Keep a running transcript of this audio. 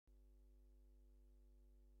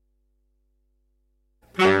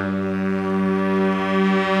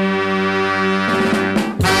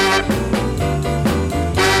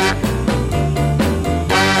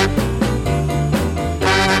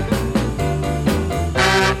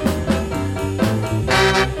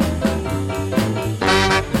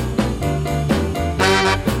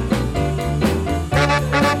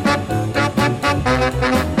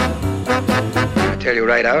you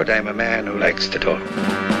right out, I'm a man who likes to talk.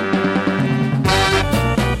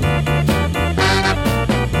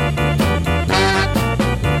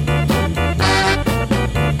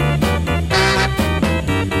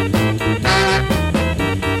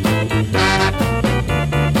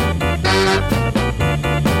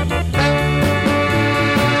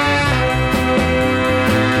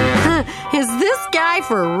 Is this guy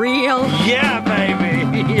for real? Yeah,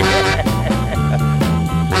 baby. Yeah.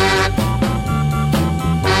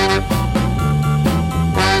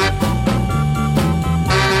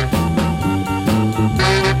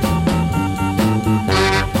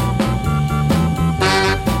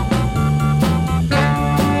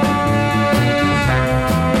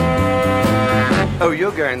 Oh,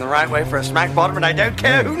 you're going the right way for a smack bottom, and I don't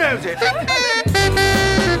care who knows it.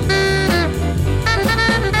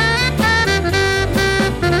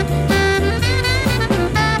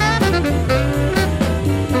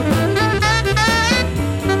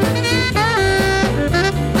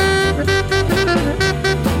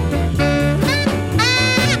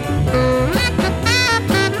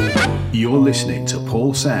 You're listening to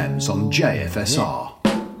Paul Sams on JFSR.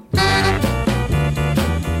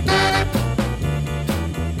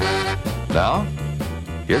 Now,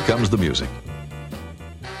 here comes the music.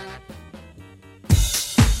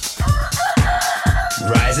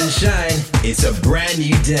 Rise and shine, it's a brand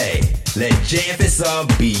new day. Let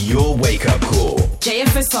JFSR be your wake-up call.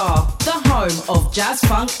 JFSR, the home of jazz,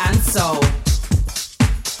 funk and soul.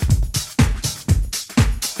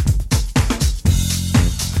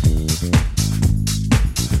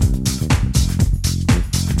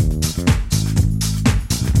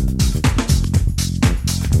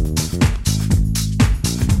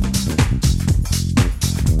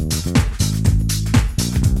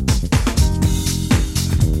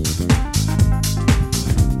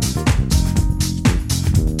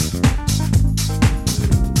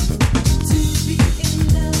 To be in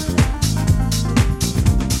love.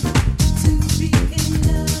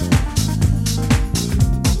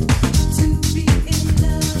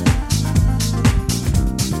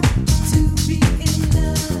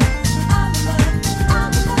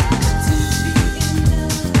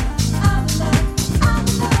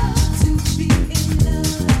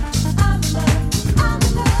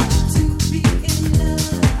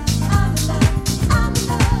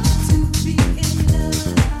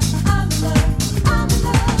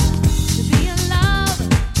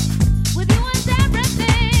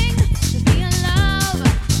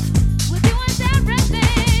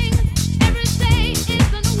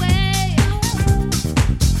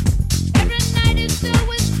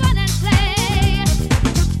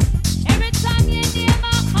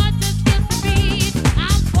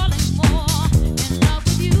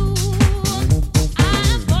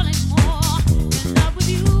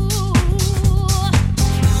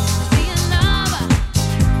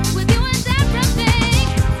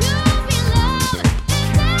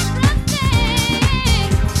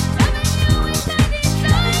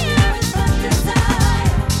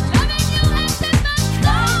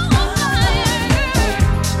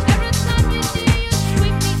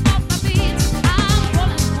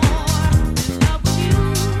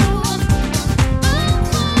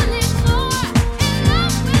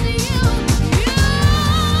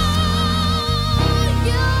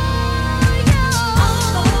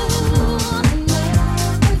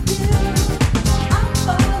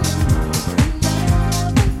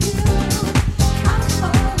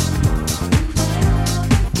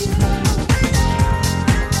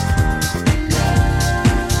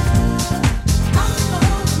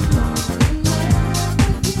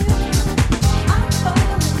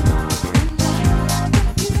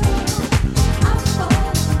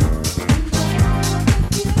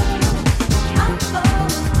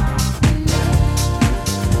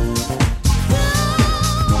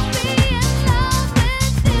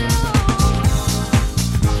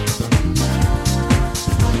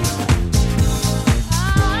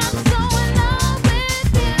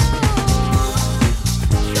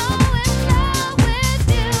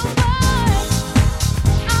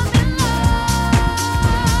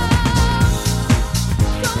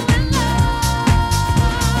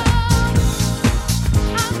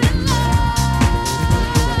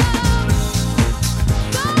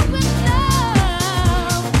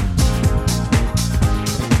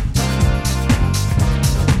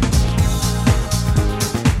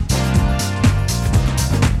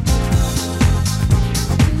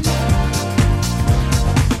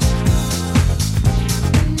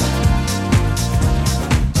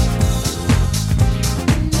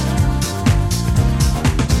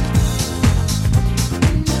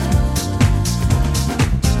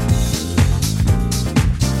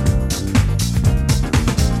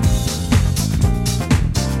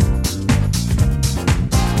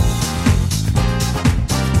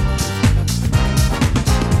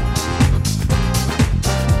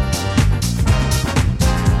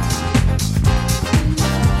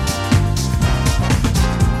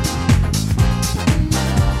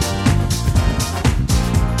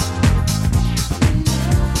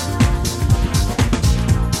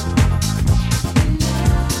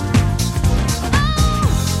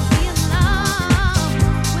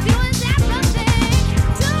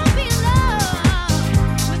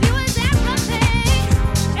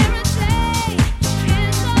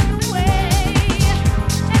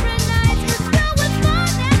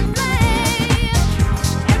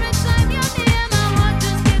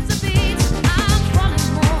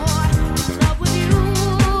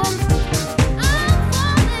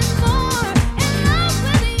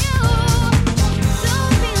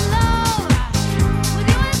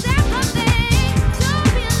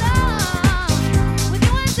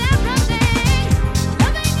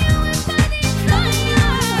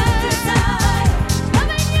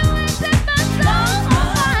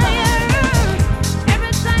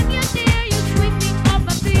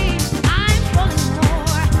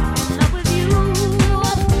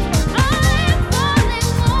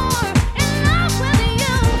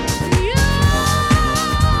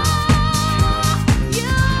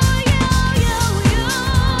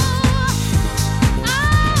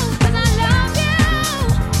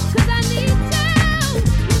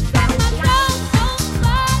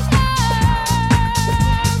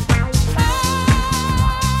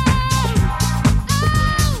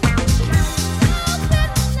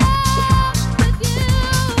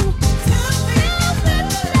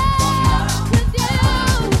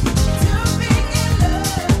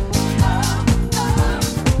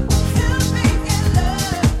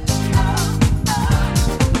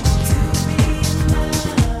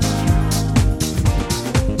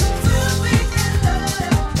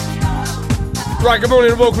 Right, good morning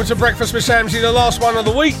and welcome to Breakfast with Samsie, the last one of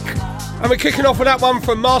the week. And we're kicking off with that one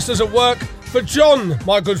from Masters at Work for John,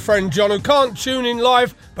 my good friend John, who can't tune in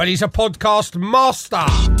live, but he's a podcast master.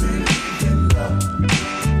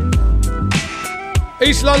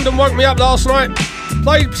 East London woke me up last night,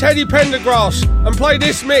 played Teddy Pendergrass and played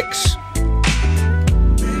this mix.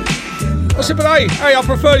 I said, but hey, I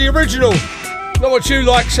prefer the original. Not what you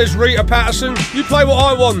like, says Rita Patterson. You play what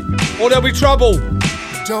I want, or there'll be trouble.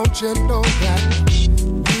 Don't you know that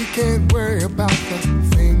we can't worry about the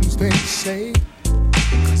things they say,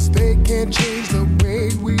 'cause they can't change the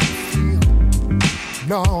way we feel.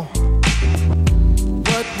 No,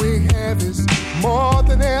 what we have is more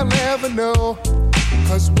than they'll ever know,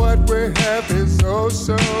 'cause what we have is oh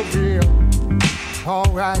so real.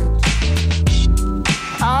 Alright,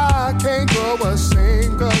 I can't go a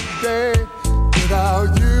single day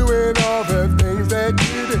without you and all the things that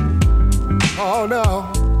you do. Oh no,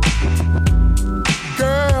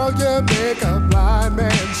 girl, you make a blind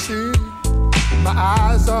man see. My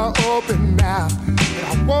eyes are open now, and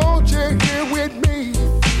I want you here with me.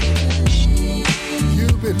 You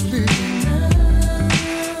believe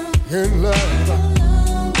in love,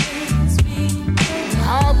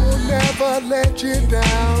 I will never let you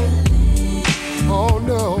down. Oh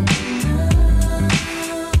no,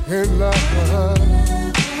 in love,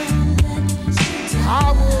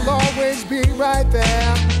 I will always be right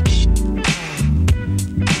there.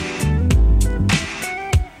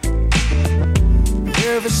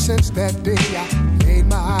 Ever since that day I laid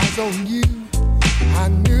my eyes on you, I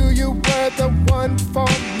knew you were the one for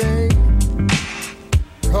me.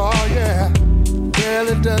 Oh yeah,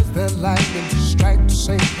 rarely does the lightning strike the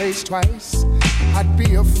same place twice. I'd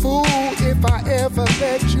be a fool if I ever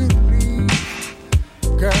let you leave.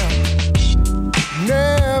 Girl,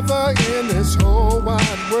 never in this whole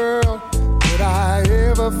wide world would I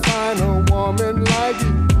ever find a woman like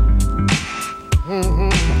you.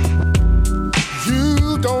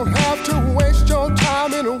 You don't have to waste your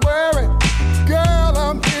time in a worry. Girl,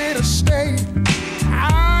 I'm here to stay.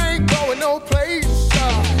 I ain't going no place.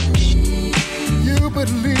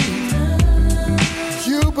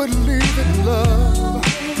 You believe in love.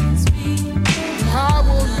 I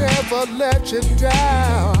will never let you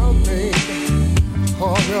down, baby.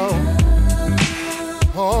 Oh no,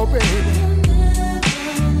 oh baby,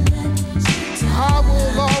 I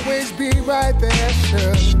will always be right there,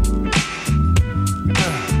 sure.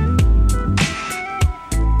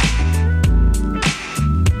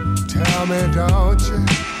 Tell me, don't you?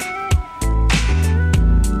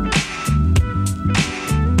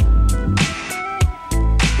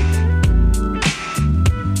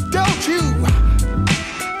 Don't you?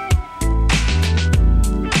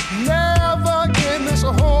 Never in this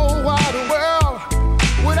whole wide world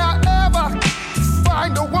would I ever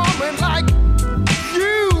find a woman like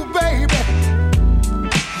you, baby.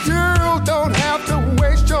 You don't have to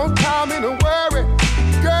waste your time in a worry.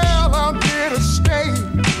 Girl, I'm here to stay.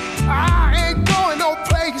 I ain't going no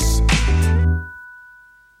place.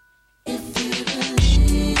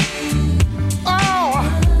 Oh,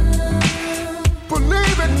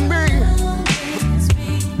 believe in me.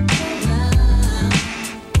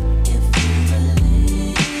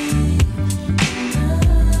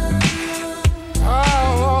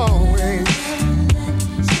 I'll always.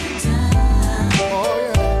 Oh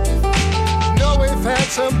yeah. Know we've had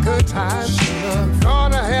some good times.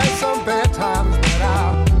 Gonna have some bad times, but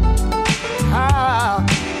I'll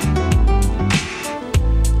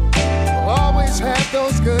always have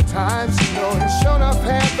those good times, you know it. Sure enough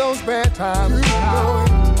have those bad times, you know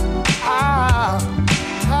it. I'll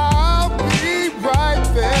be right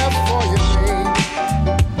there for you, babe.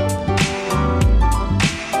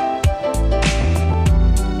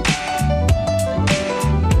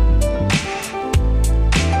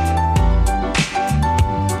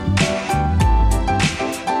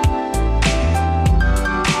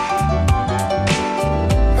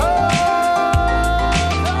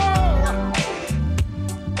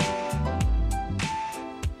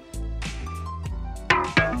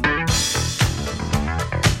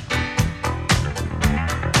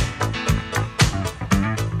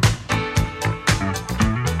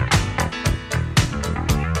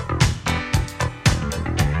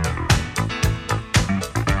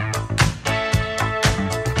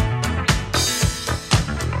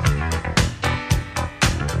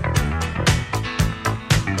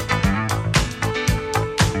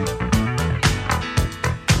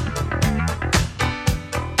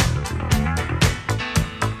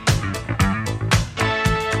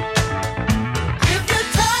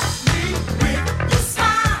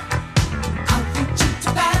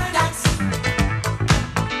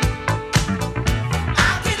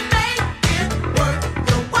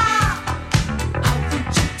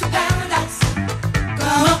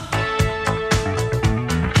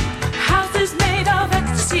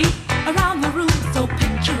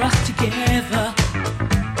 together.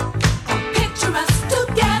 Picture us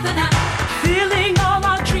together now, feeling all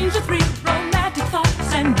our dreams are free, romantic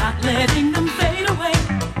thoughts and not letting them fade away.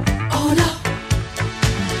 Oh no,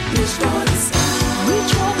 reach for the sky,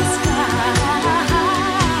 reach for the sky.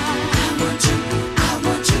 I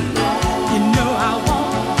want you more. You know I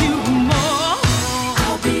want you more.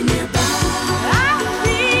 I'll be nearby. I'll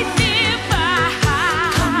be nearby.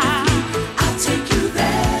 Come with me, I'll take you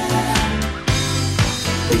there.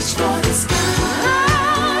 Reach for the sky.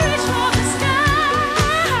 Reach for the sky.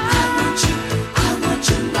 I want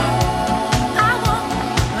you more. I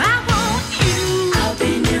want you. I'll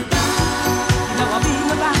be nearby. You know I'll be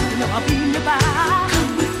nearby. You know I'll be nearby.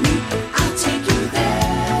 Come with me, I'll take you there.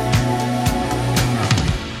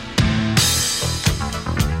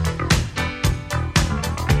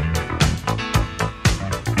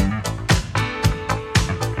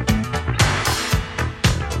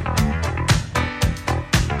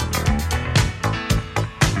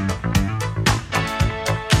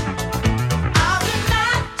 Our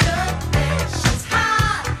imagination's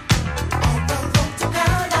high on the road to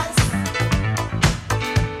paradise.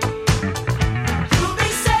 You'll be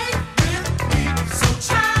safe with me, so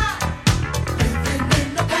try living in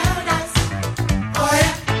the paradise. Oh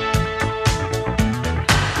yeah.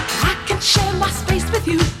 I can share my space with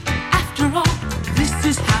you. After all, this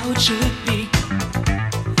is how it should be.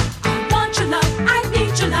 I want your love, I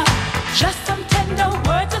need your love. Just some tender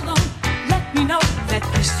words alone. Let me know that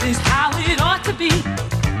this is how it ought to be.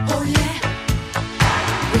 Oh yeah.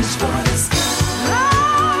 Reach for the sky.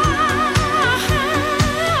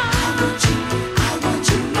 I want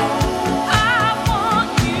you more. I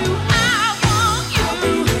want you. I'll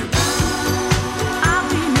be nearby. I'll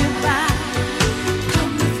be nearby.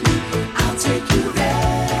 Come with me, I'll take you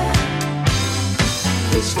there.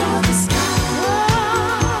 Reach for the sky.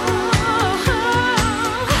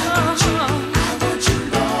 I want you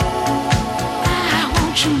more. I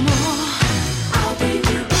want you more. I'll be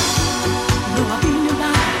nearby. No, I'll be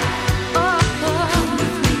nearby. Come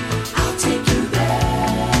with me, I'll take you there.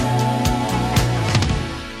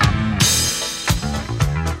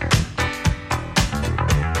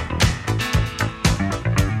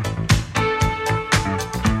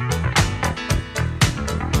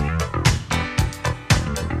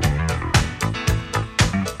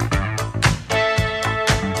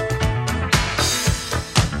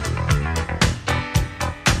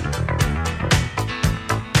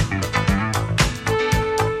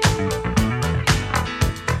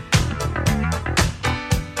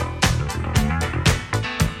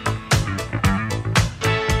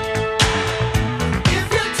 If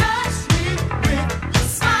you touch me with your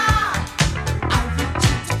smile, I'll reach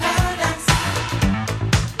you to paradise.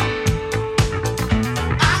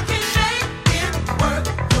 I can make it worth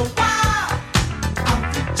your while. I'll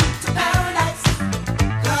reach you to paradise.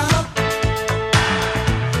 Come.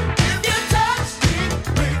 If you touch me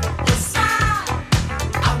with your smile,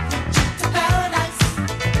 I'll reach you to paradise.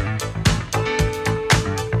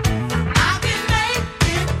 I can make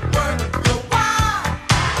it worth your while.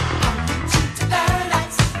 I'll reach you to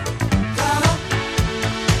paradise. Come.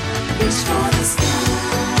 Reach for the sky.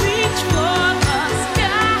 Reach for the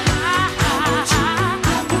sky. I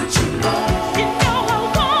want you more. You know I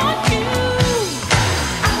want you.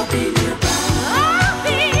 I'll be nearby. I'll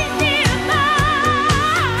be nearby.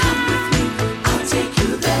 Come with me, I'll take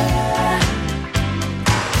you there.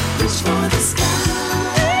 Reach for the sky.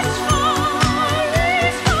 Reach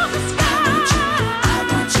for the sky. I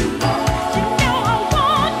want you more. You know I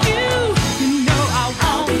want you. You know I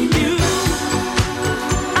want you.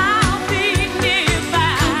 I'll be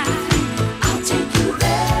nearby. I'll take you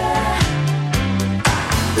there.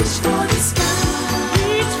 Reach for the sky.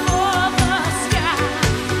 Reach for the sky.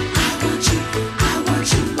 I want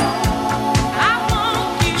you more. I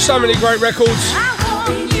want you. So many great records I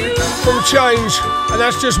want you. from Change, and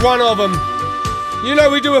that's just one of them. You know,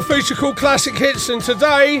 we do a feature called Classic Hits, and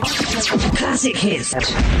today Classic hits.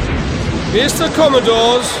 it's the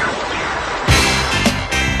Commodores.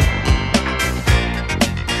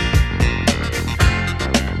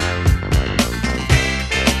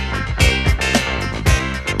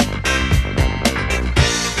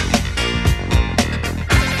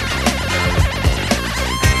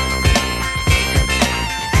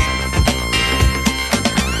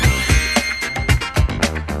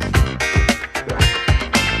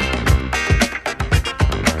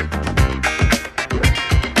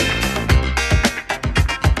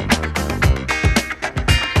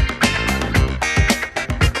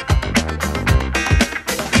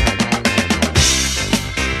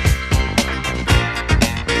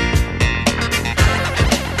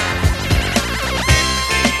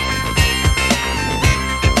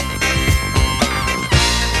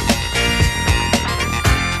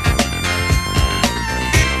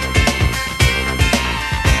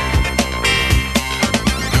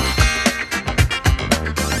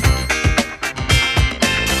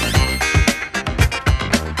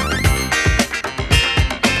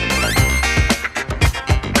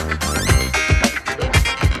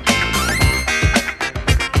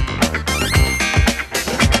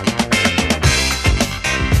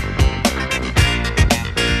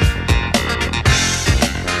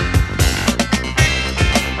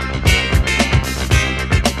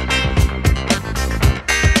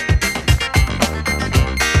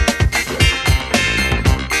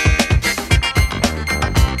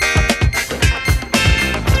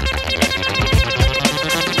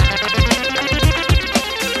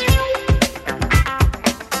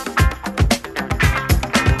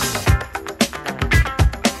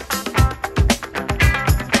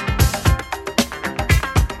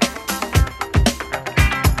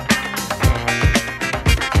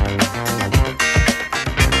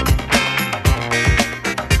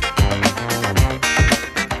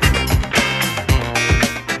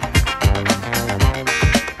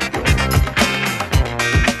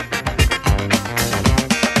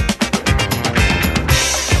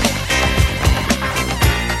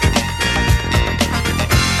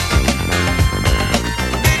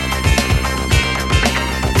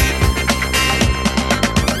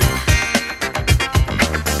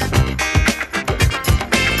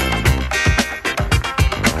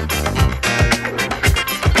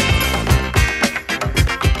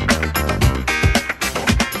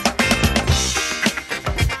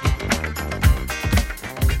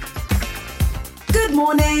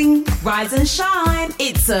 Rise and shine,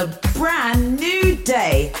 it's a brand new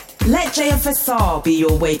day. Let JFSR be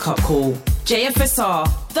your wake-up call.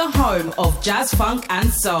 JFSR, the home of jazz, funk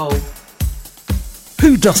and soul.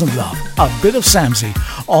 Who doesn't love a bit of samsie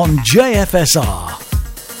on JFSR?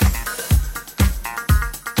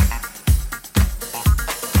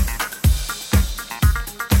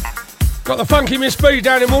 Got the funky Miss B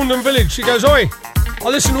down in Walden Village. She goes, oi, I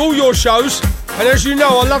listen to all your shows, and as you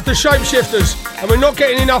know, I love the Shapeshifters, and we're not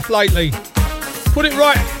getting enough lately. Put it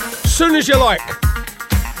right as soon as you like.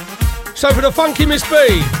 So for the funky Miss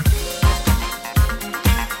B,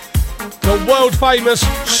 the world famous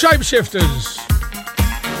Shapeshifters.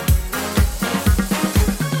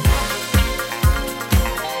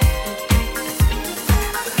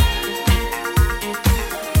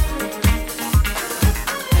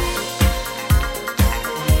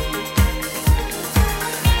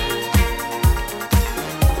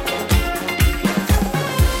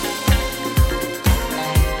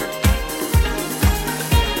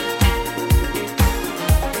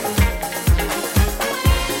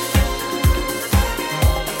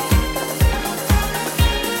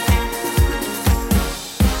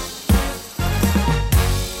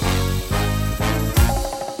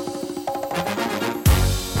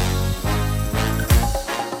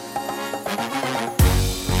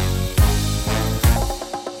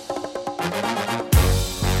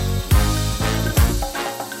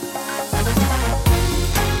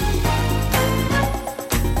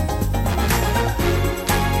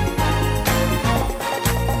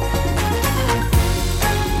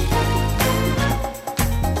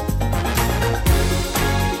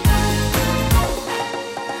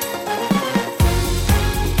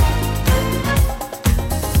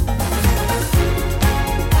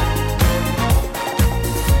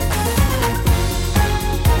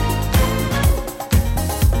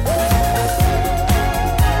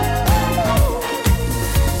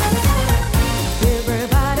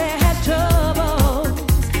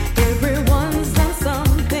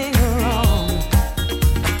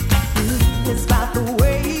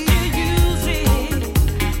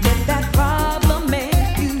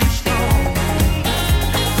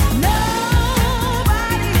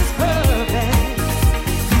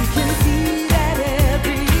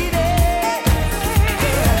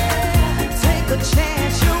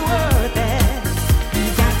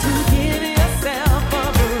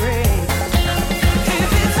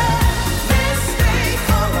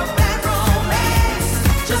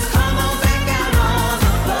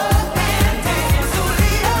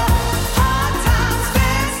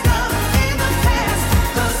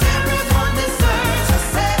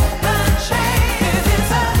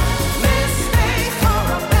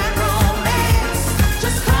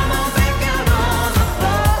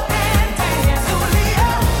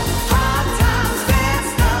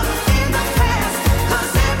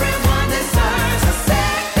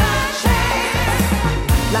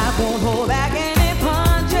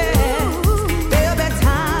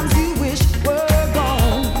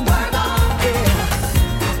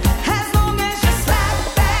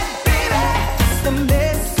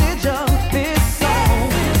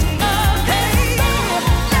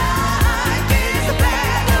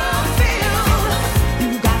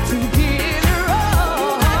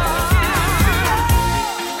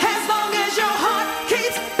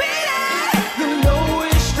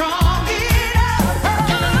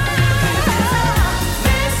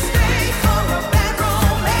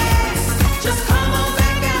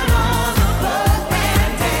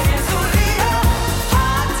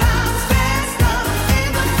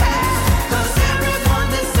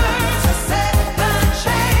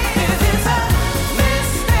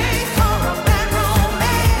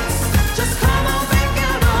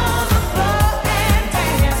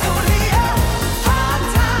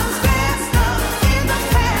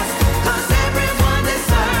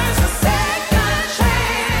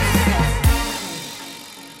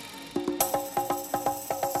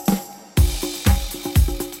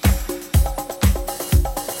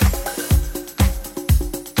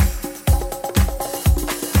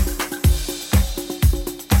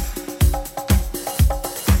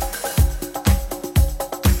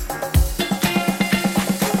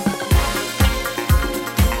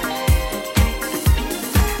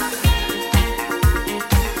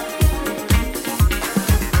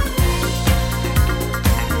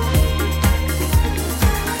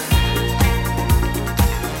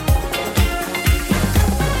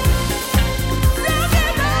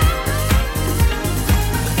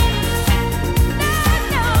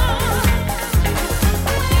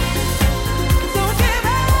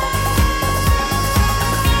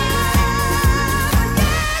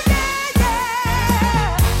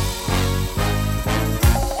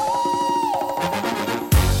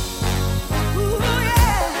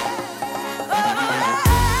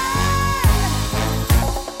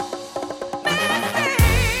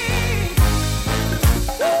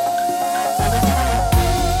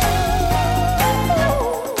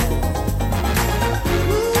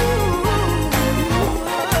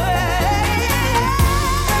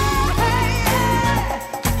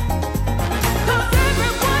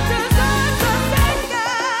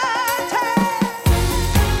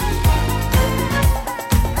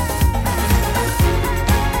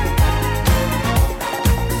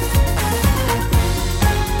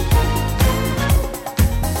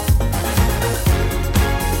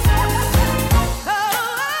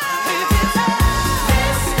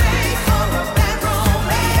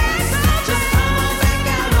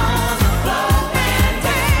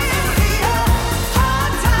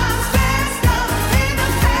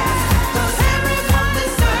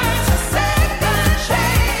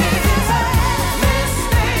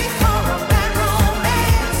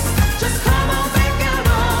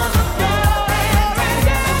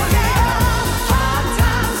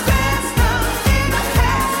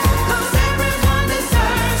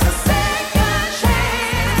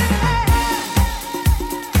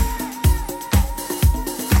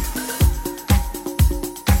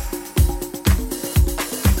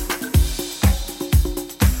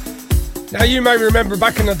 Now you may remember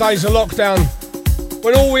back in the days of lockdown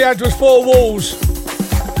when all we had was 4 walls,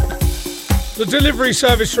 the delivery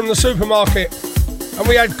service from the supermarket, and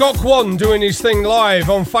we had Gok Wan doing his thing live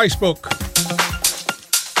on Facebook.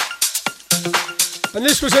 And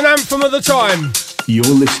this was an anthem of the time. You're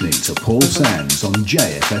listening to Paul Sands on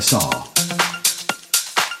JFSR.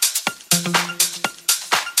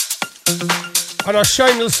 And I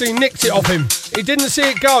shamelessly nicked it off him. He didn't see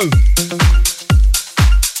it go.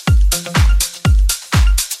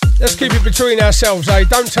 Let's keep it between ourselves, eh?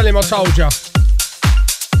 Don't tell him I told ya.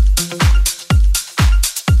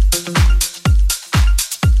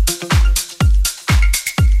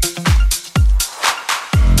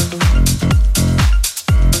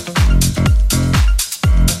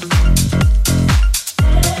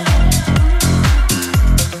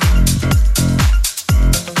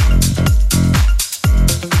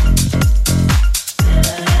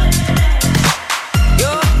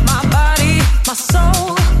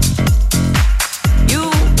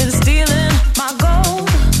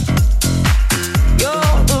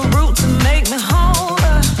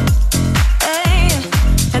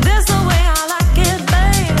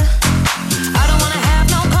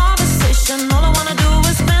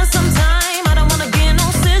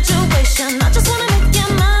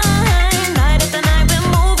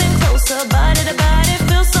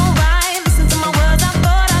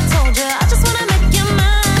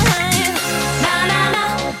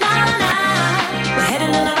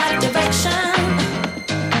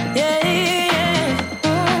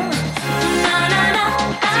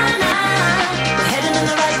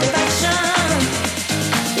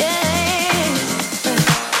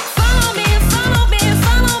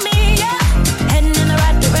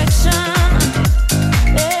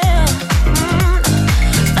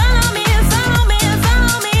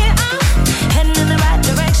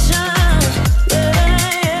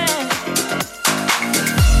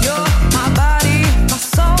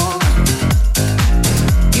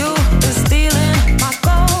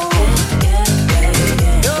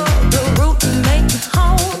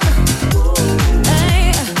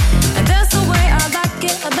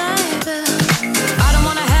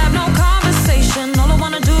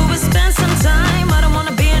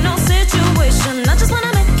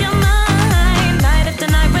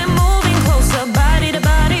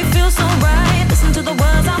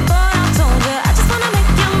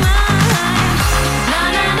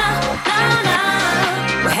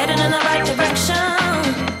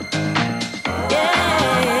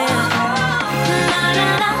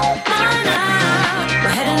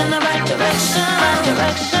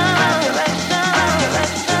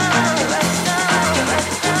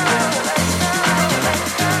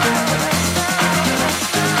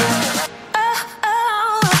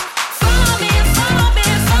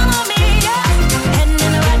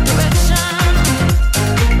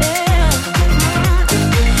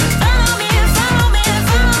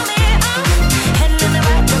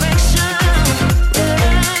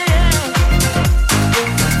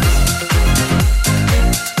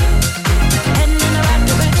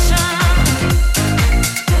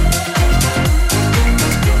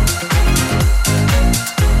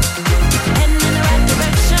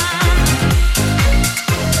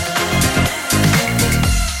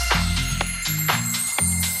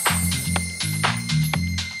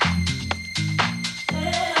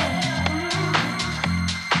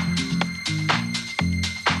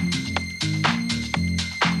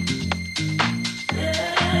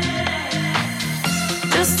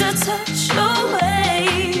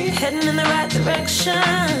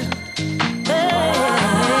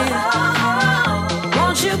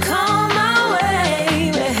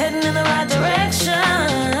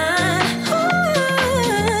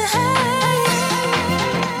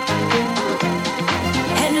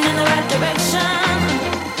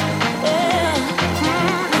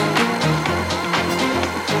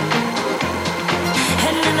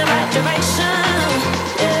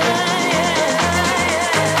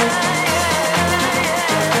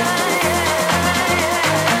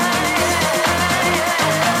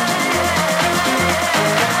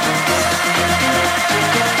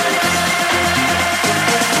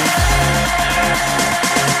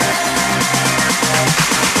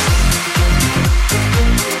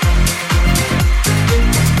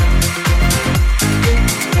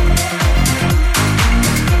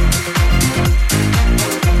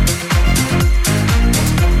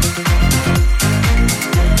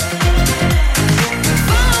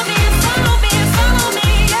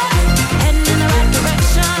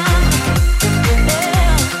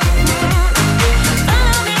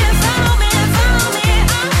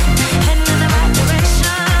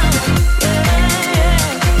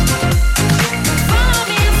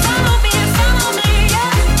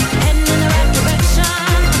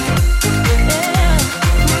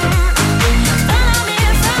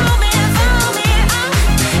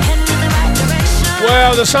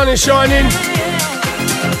 Well, the sun is shining.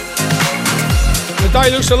 The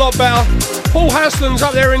day looks a lot better. Paul Hasland's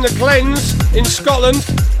up there in the Glens in Scotland.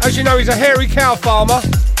 As you know, he's a hairy cow farmer.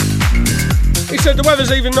 He said the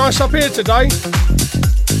weather's even nice up here today.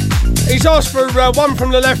 He's asked for one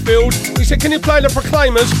from the left field. He said, can you play the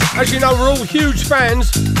Proclaimers? As you know, we're all huge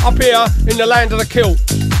fans up here in the land of the kilt.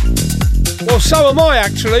 Well, so am I,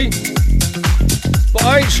 actually. But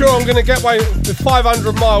I ain't sure I'm going to get away with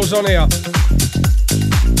 500 miles on here.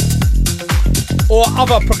 Or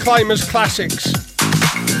other Proclaimers classics.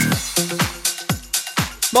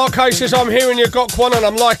 Mark Hay says, I'm hearing you got one and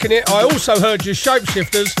I'm liking it. I also heard your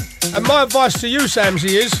Shapeshifters. And my advice to you,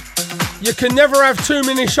 Samsie, is you can never have too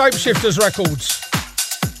many Shapeshifters records.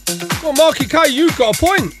 Well, Marky K, you've got a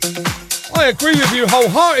point. I agree with you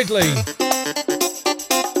wholeheartedly.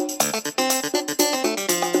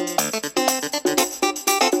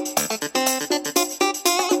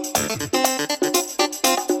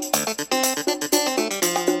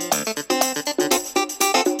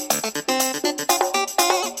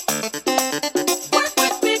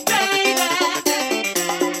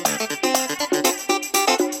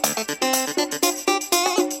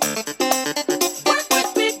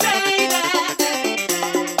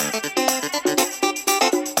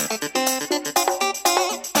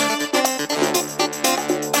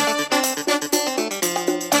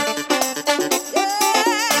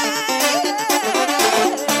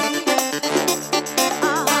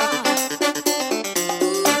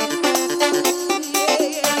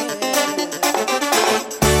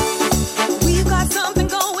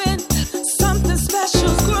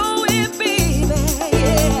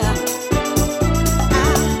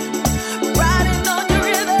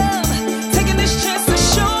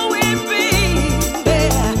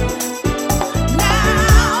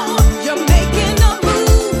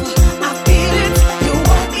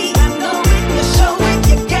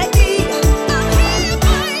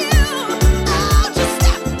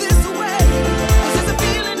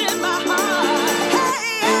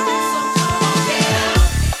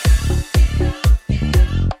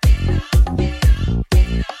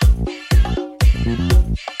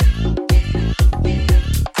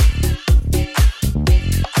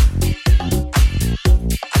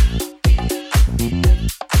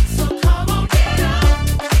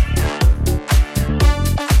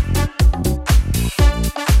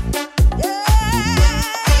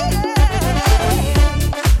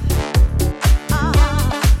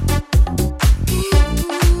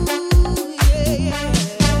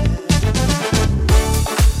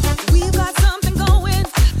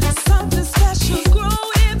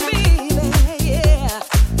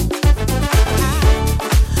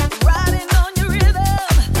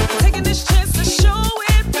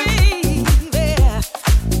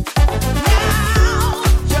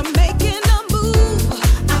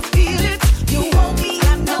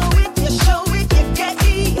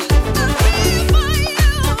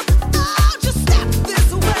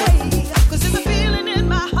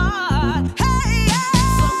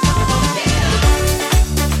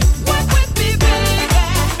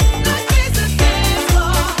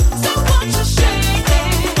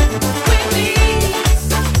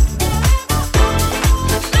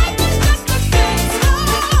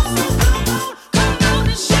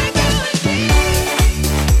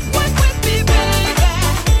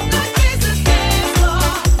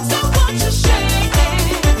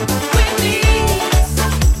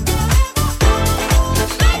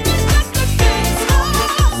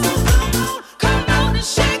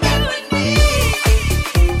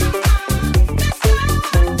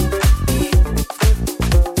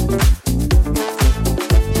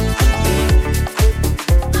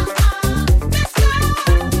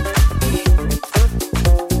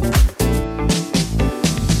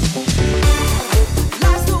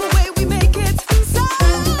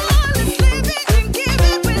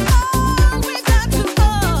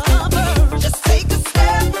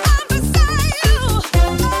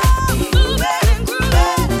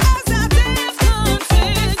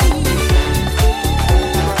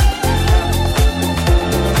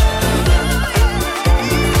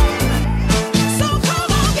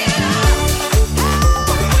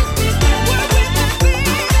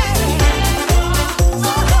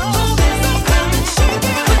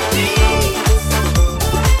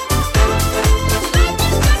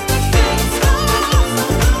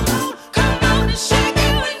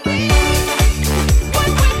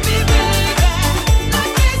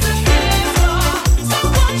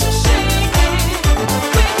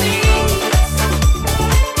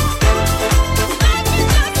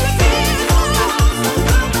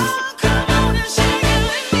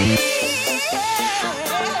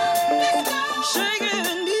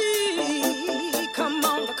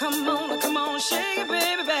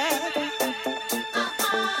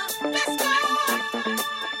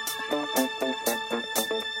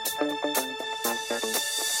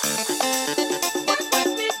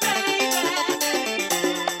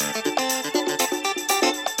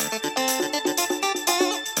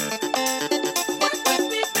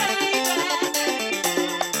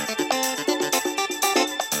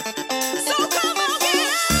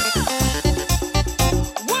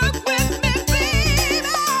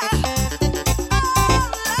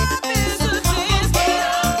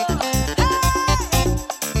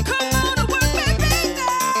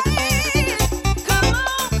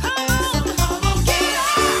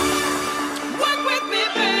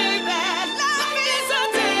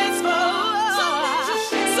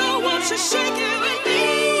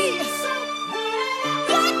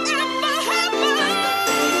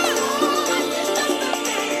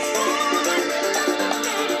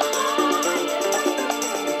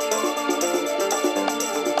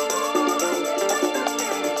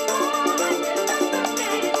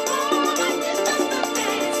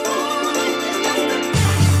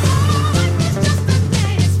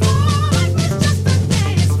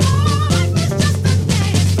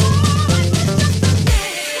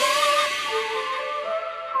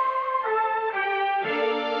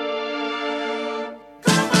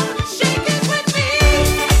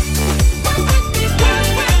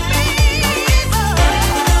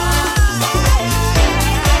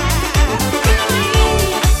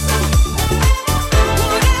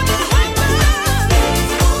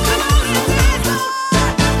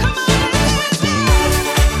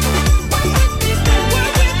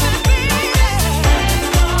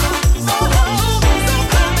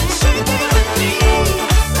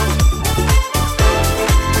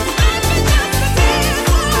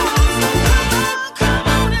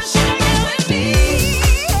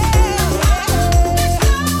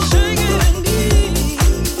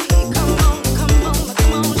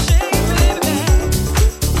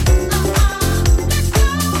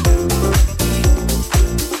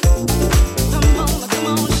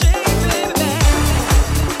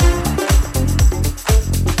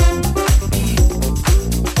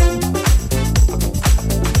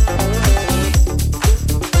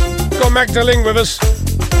 Magdalene with us.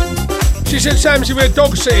 She said, Samsie, we're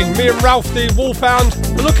dog sitting. Me and Ralph, the wolfhound,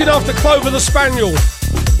 are looking after Clover the spaniel.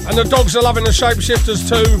 And the dogs are loving the shapeshifters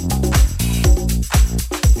too.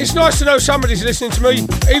 It's nice to know somebody's listening to me,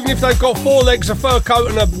 even if they've got 4 legs, a fur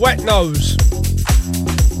coat and a wet nose.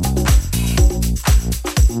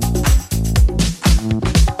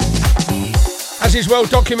 As is well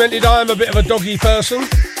documented, I am a bit of a doggy person.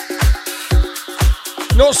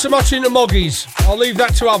 Not so much into moggies. I'll leave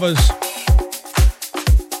that to others.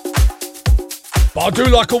 But I do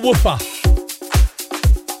like a woofer.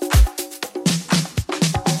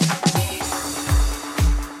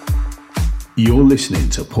 You're listening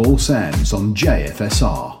to Paul Sands on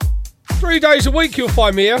JFSR. 3 days a week you'll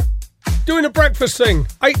find me here, doing a breakfast thing,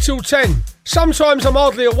 8 till 10. Sometimes I'm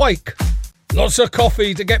hardly awake. Lots of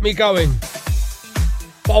coffee to get me going.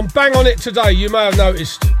 But I'm bang on it today, you may have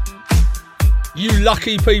noticed. You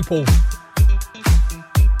lucky people.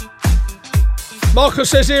 Marcus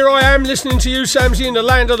says, here I am listening to you, Samsie, in the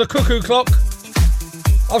land of the cuckoo clock.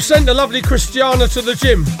 I've sent the lovely Christiana to the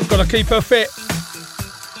gym. Got to keep her fit.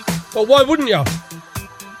 But why wouldn't you?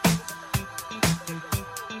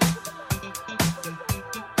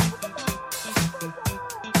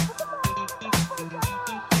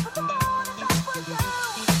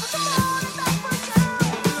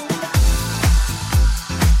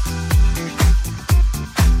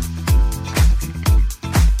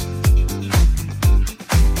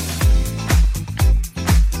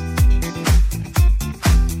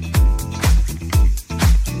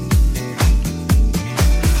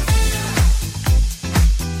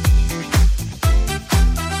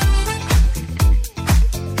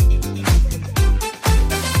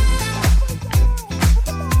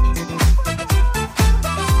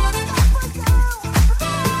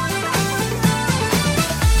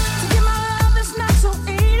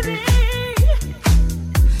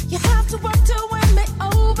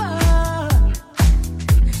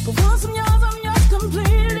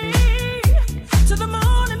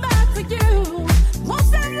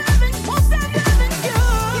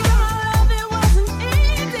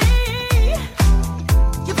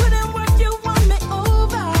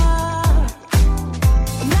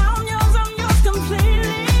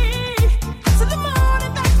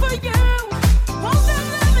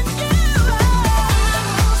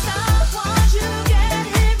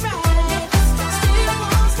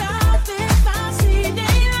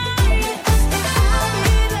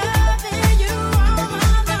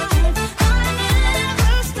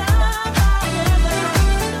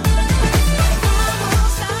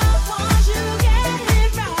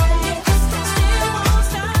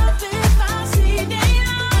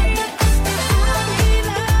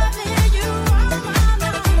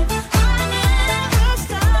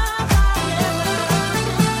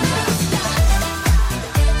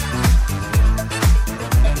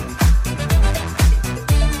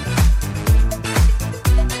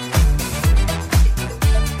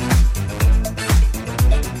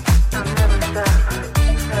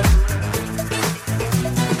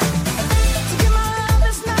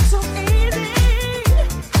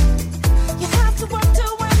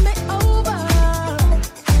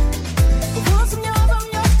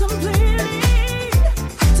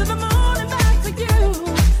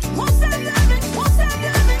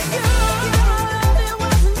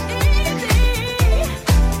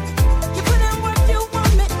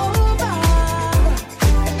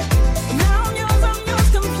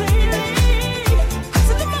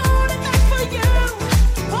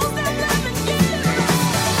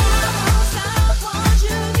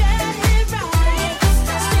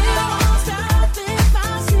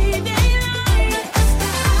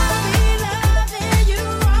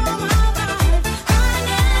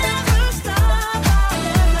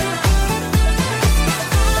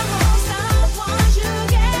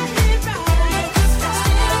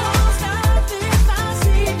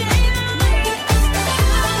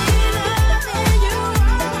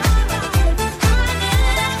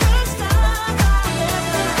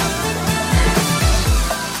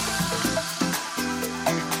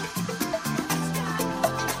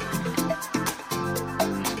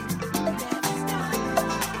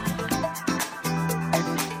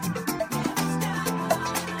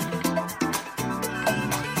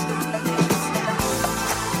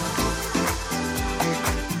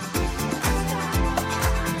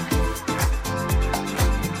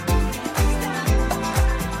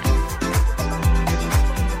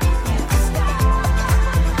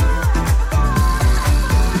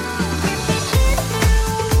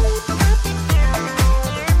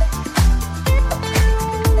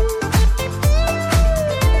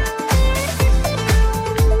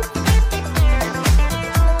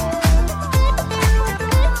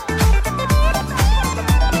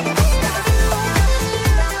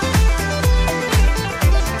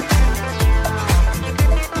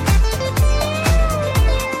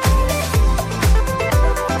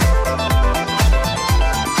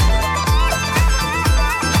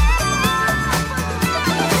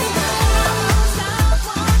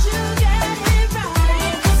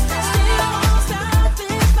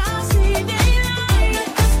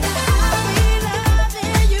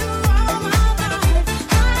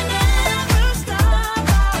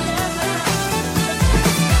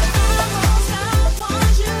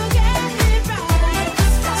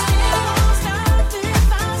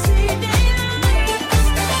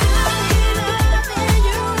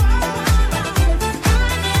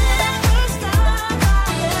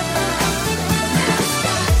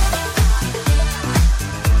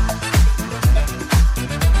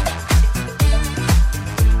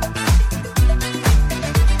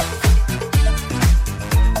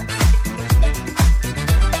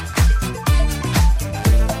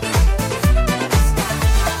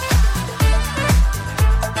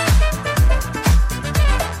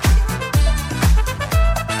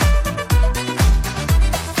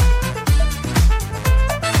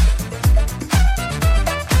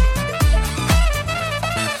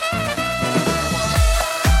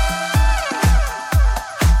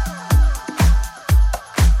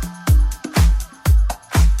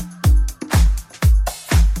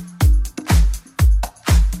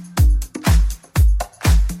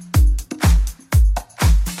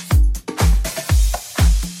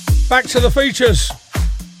 back to the features.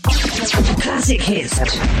 Classic hits.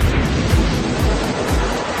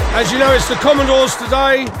 As you know, it's the Commodores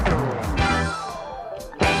today.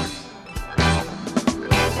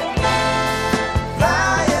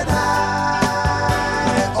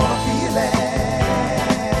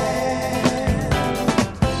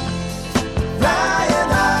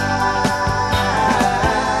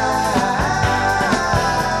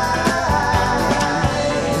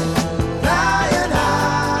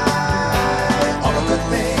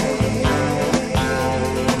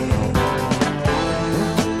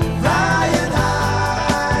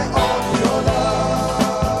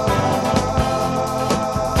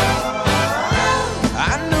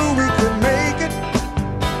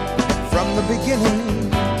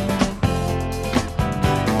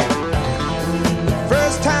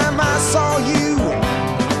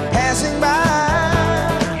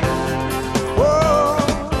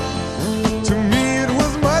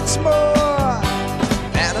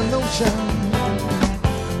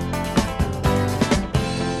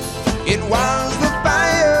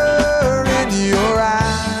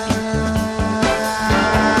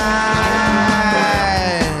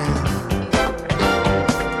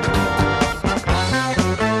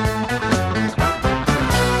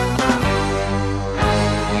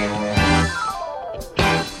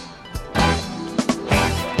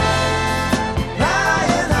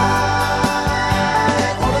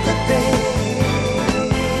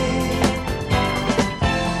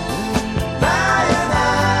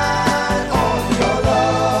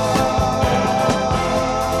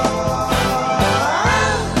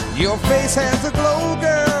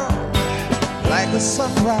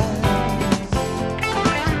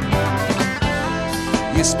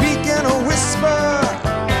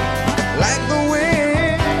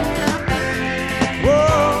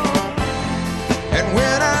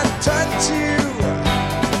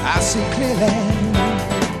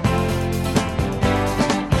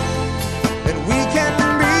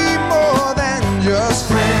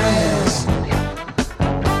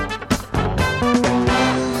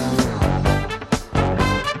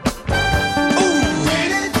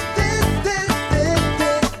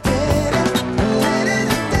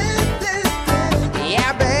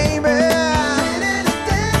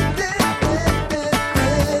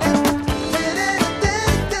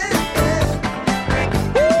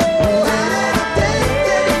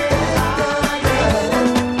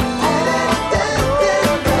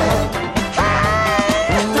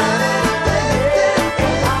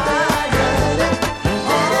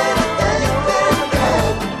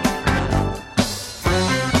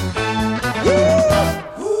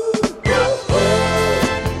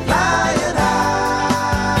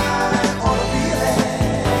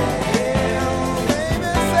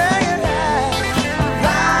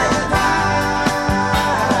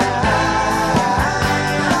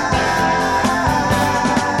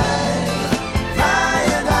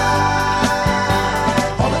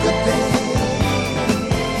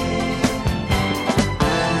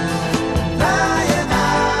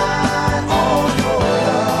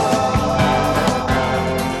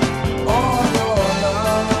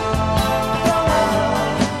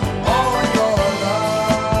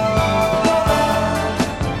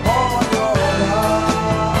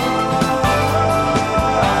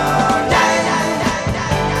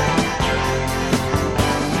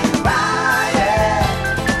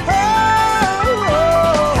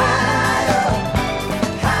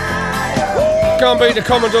 Can't beat the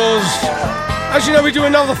Commodores. As you know, we do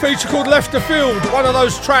another feature called Left the Field, one of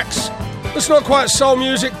those tracks that's not quite soul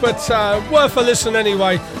music, but worth a listen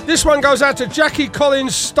anyway. This one goes out to Jackie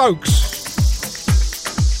Collins Stokes.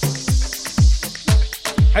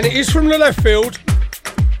 And it is from the left field.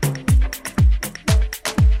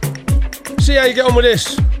 See how you get on with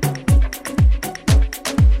this.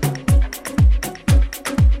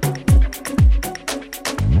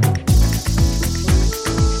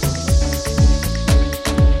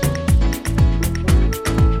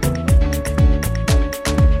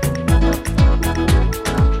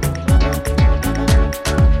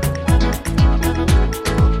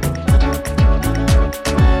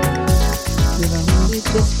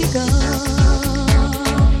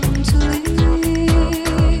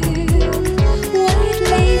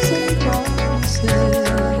 Lately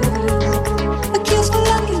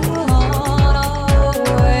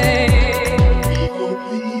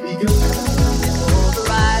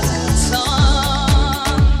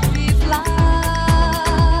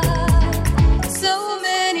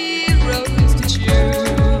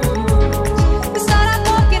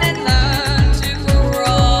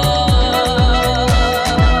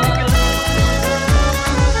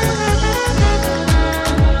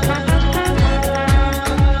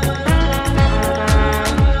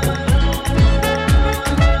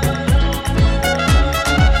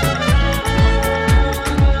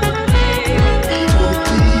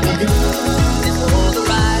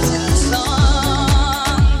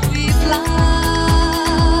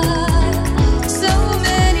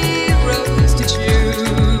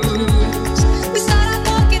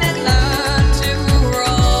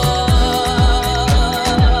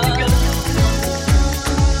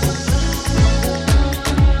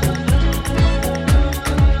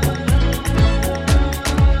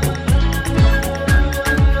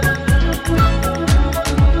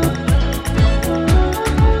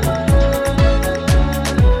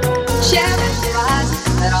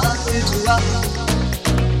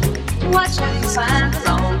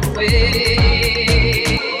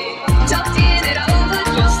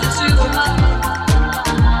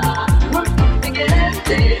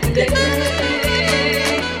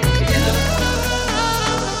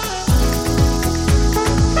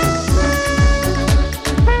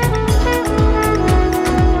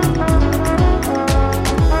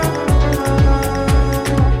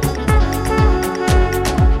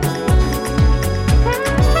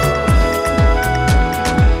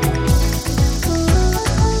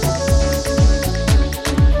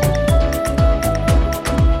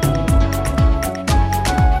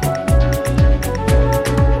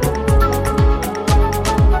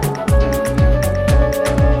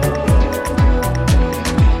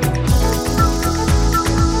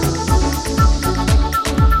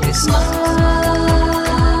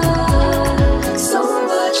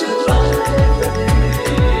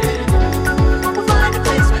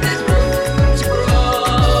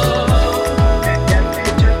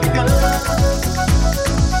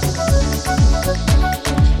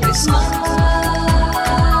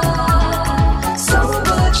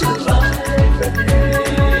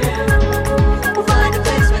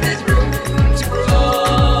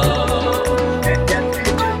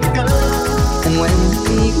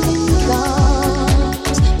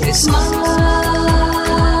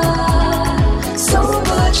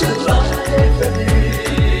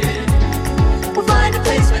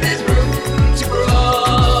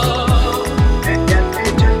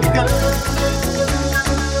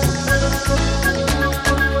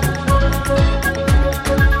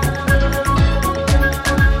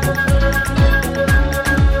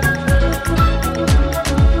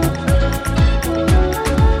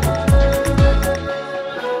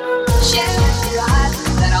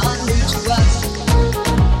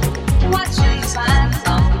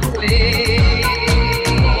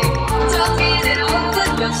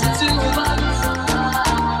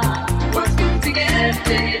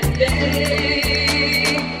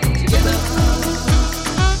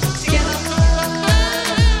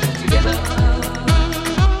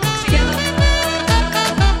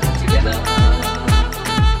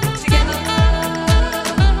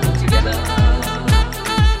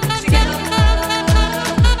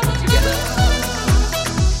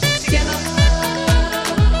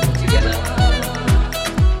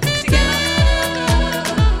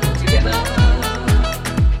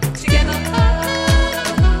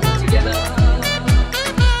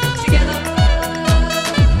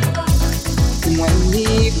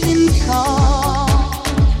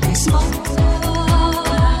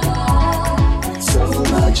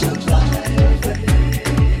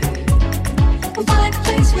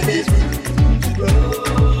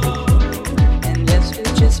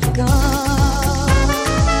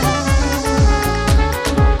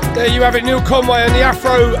There you have it, Neal Conway and the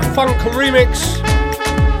Afro Funk remix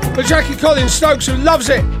for Jackie Collins Stokes, who loves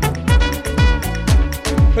it.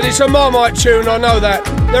 But it's a Marmite tune, I know that.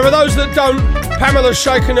 There are those that don't. Pamela's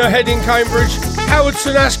shaking her head in Cambridge. Howard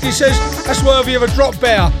Sanaski says that's worthy of a drop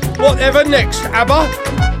bear. Whatever next, ABBA?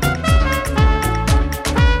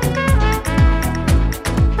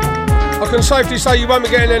 I can safely say you won't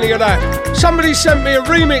be getting any of that. Somebody sent me a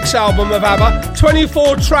remix album of ABBA,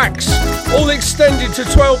 24 tracks, all extended to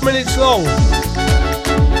 12 minutes long.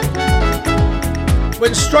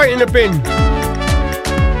 Went straight in the bin.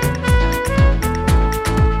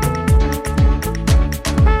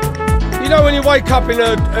 You know when you wake up in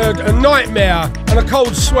a nightmare and a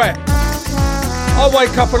cold sweat? I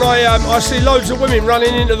wake up and I see loads of women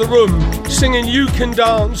running into the room singing "You Can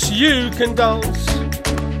Dance, You Can Dance."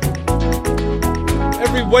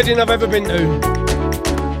 Every wedding I've ever been to.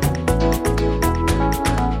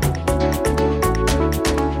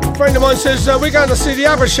 A friend of mine says, we're going to see the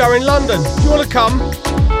ABBA show in London. Do you want to come?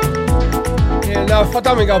 Yeah, no, I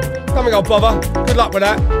don't think I'll bother. Good luck with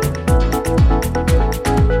that.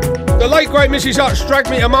 The late great Mrs. Hutch dragged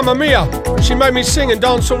me to Mamma Mia, and she made me sing and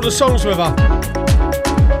dance all the songs with her.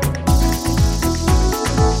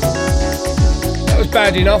 That was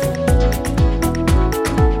bad enough.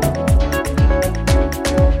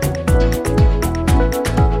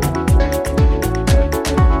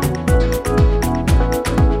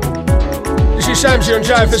 Samsie on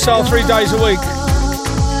JFSR 3 days a week,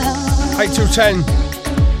 8 till 10,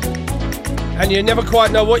 and you never quite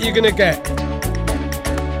know what you're going to get.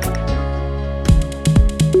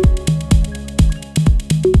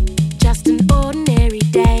 Just an ordinary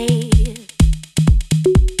day,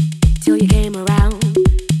 till you came around.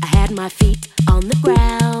 I had my feet on the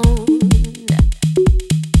ground.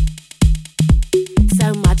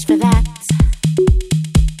 So much for that.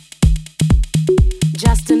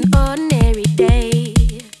 Just an ordinary day,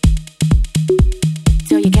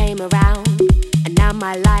 till you came around, and now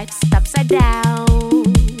my life's upside down.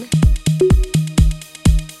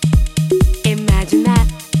 Imagine that.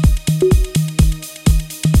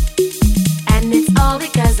 And it's all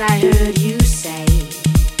because I heard you say.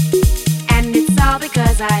 And it's all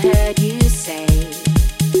because I heard you say.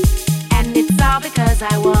 And it's all because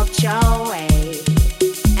I walked your way.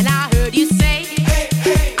 And I heard you say,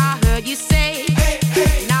 I heard you say,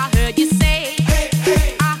 and I heard you say,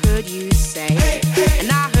 I heard you say, and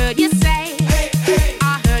I heard you say,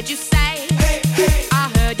 I heard you say, I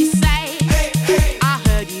heard you say, I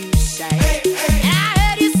heard you say, and I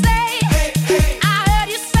heard you say, I heard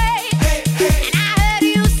you say, and I heard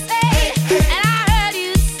you say, and I heard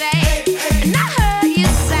you say, and I heard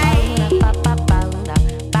you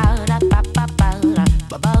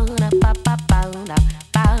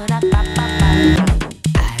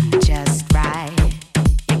I'm just right.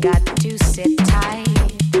 You got to sit tight.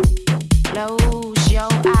 Close your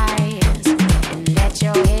eyes and let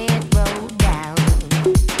your head roll down.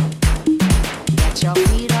 Get your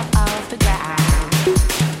feet up off the ground.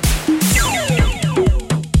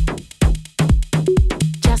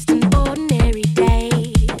 Just an ordinary day,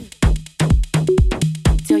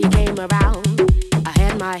 till you came around. I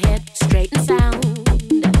had my head straight and sound.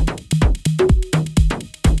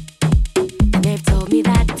 And they've told me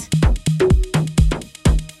that.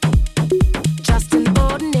 Just an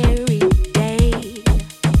ordinary day,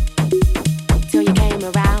 till you came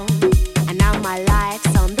around, and now my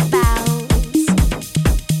life's on the bounce.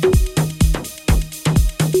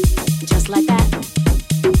 Just like that.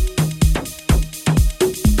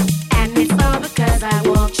 And it's all because I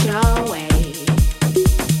walked your way.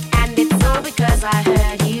 And it's all because I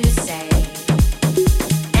heard you say.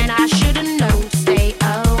 And I should've known to stay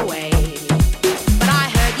away. But I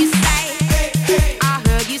heard you say, I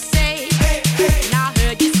heard you say, and I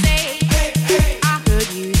heard you say, I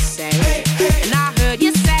heard you say, and I heard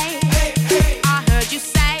you say, I heard you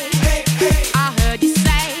say, I heard you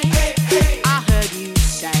say, I heard you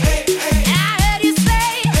say, and I heard you say,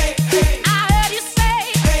 I heard you say,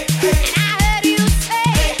 and I heard you say,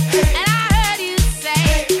 and I heard you say,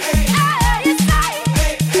 I heard you say.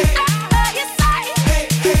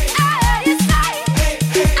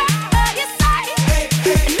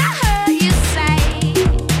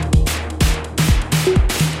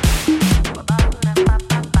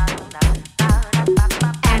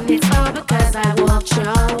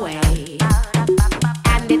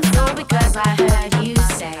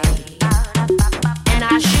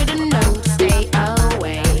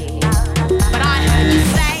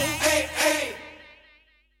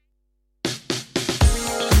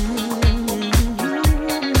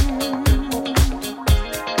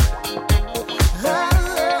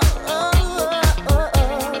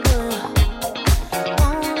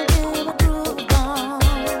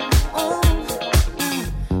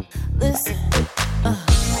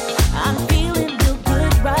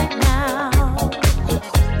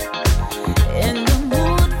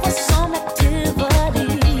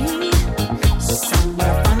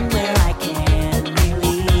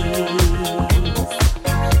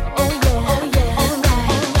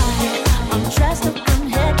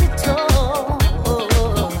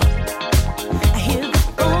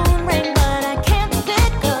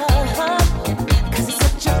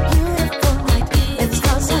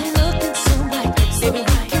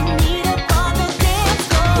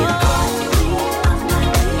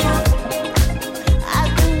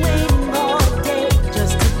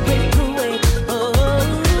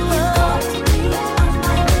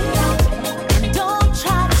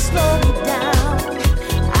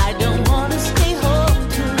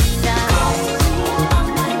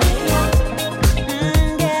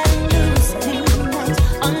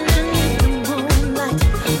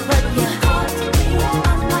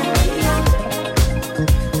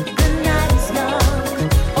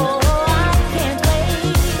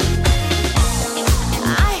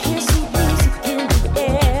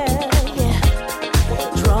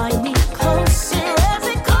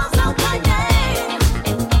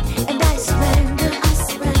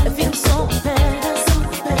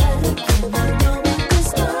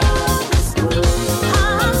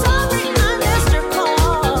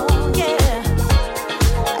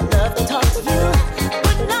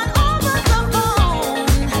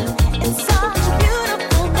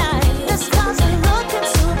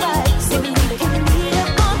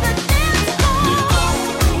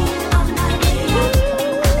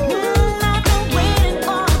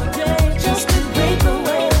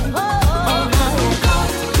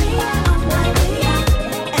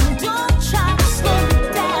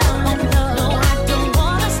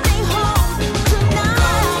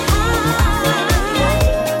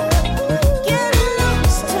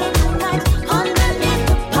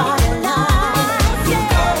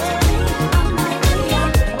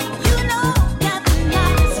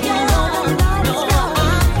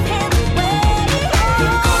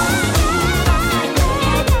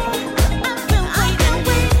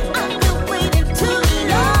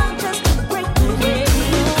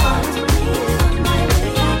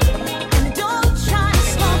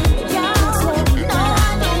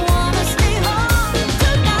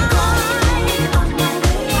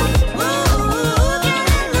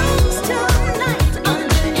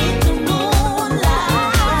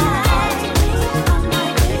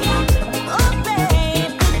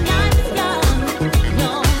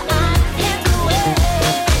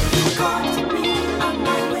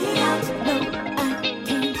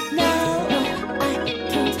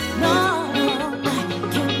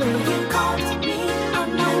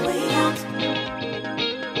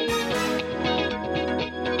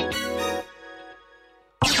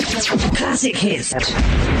 Classic hits.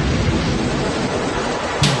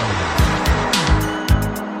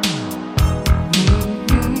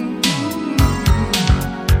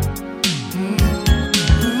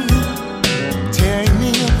 Tearing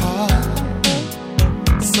me apart.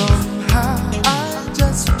 Somehow I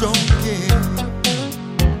just don't care.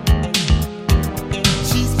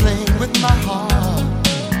 She's playing with my heart,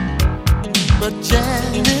 but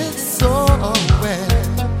Janet's so aware.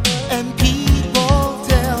 And people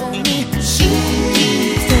tell me she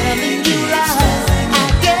keeps telling you lies. I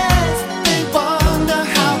guess they wonder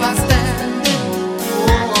how I stand it.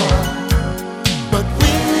 Oh, but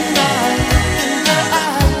when I look in her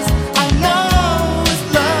eyes, I know it's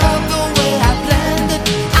love the way I planned it.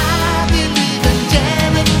 I believe in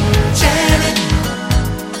Janet, Janet.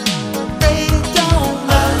 They don't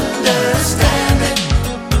understand it.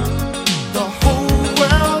 The whole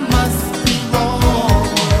world must be wrong.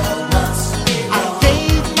 I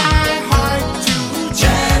gave my heart to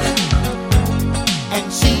Janet, and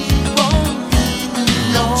she won't leave me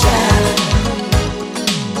alone.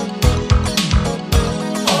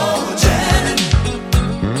 Oh, Janet.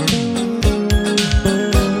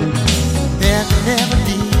 There can never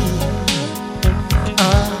be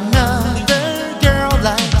another girl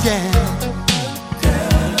like Janet.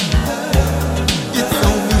 It's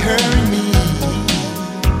only her and me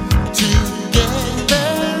together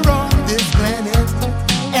on this planet.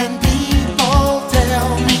 And people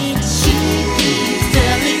tell me she keeps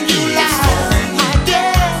telling you lies. I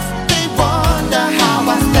guess they wonder how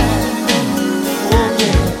I stand it. Oh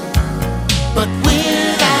yeah. But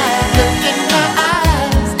when I look in her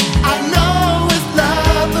eyes, I know it's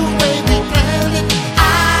love the way we planned it. I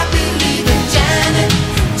believe in Janet,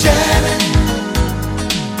 Janet.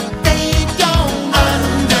 They don't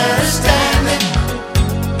understand it.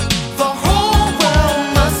 The whole world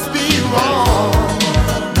must be wrong.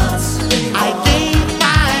 I gave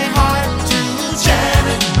my heart to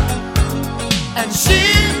Janet, and she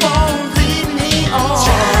won't leave me on.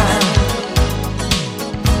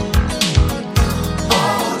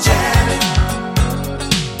 Oh, Janet.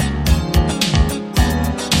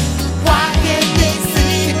 Why can't they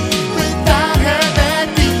see without her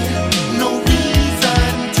there'd be no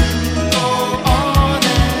reason to go on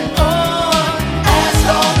and on? As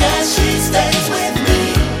long as she stays with me,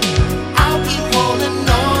 I'll keep holding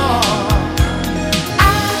on.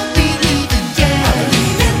 I believe in Janet,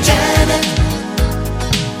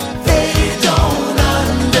 They don't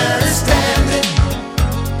understand it.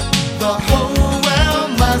 The whole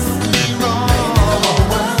world must be wrong.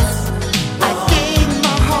 I gave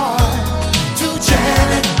my heart to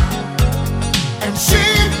Janet, and she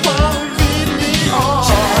won't leave me on.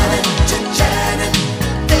 Janet,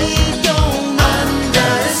 they don't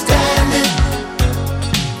understand it.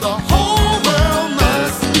 The whole world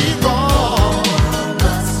must be wrong.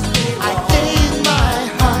 I gave my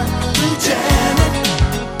heart to Janet,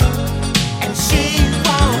 and she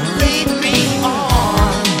won't leave me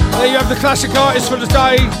on. There you have the classic artists for the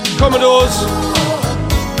day, Commodores.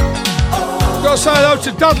 Got to say hello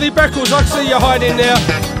to Dudley Beckles, I can see you hiding there.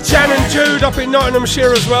 Jan and Jude up in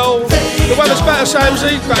Nottinghamshire as well. The weather's better,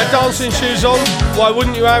 Samsie, got her dancing shoes on, why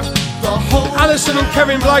wouldn't you have? Alison and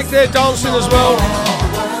Kevin Blake, they're dancing as well.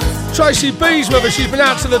 Tracy B's with her, she's been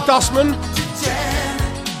out to the Dustman.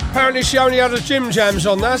 Apparently she only had her gym jams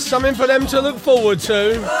on, that's something for them to look forward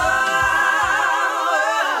to.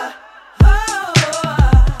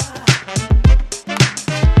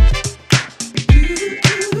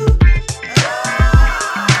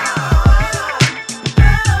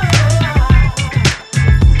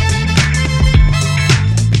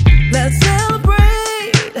 Let's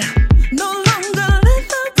celebrate. No longer let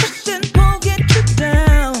the push and pull get you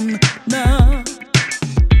down. No,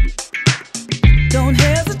 don't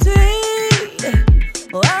hesitate.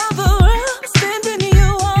 While the world's sending you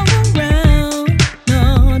on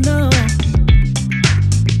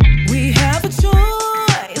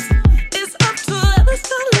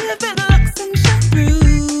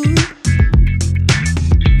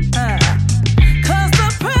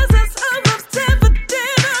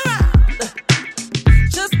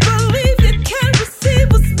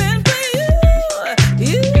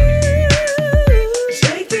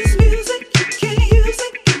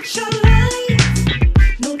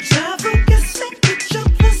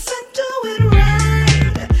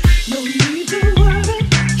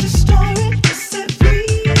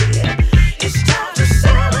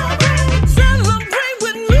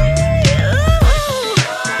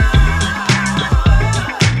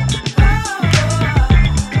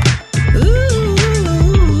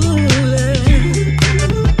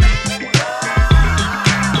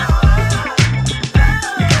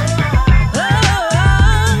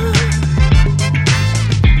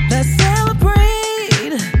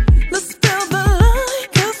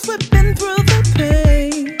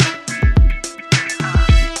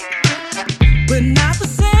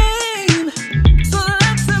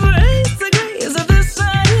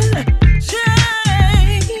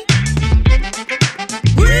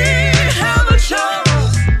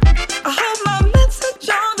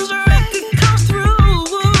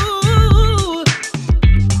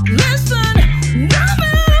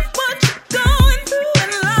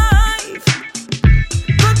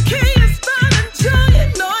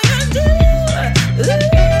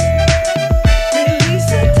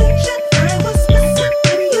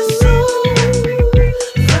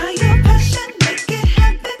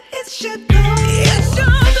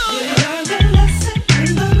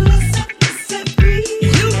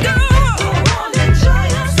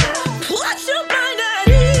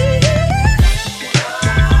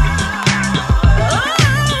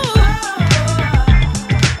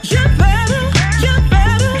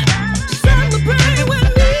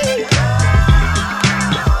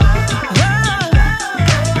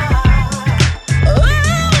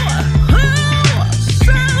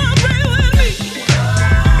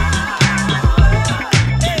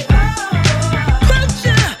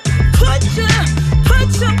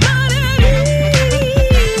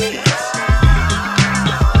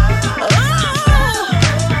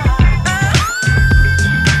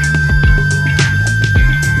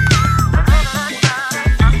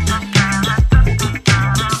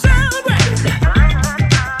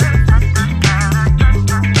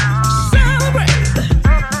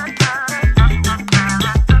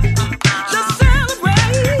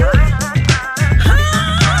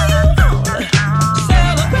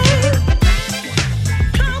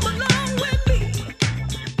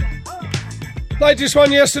this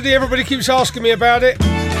one yesterday. Everybody keeps asking me about it.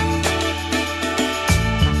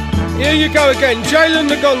 Here you go again. Jalon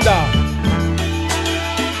Ngonda.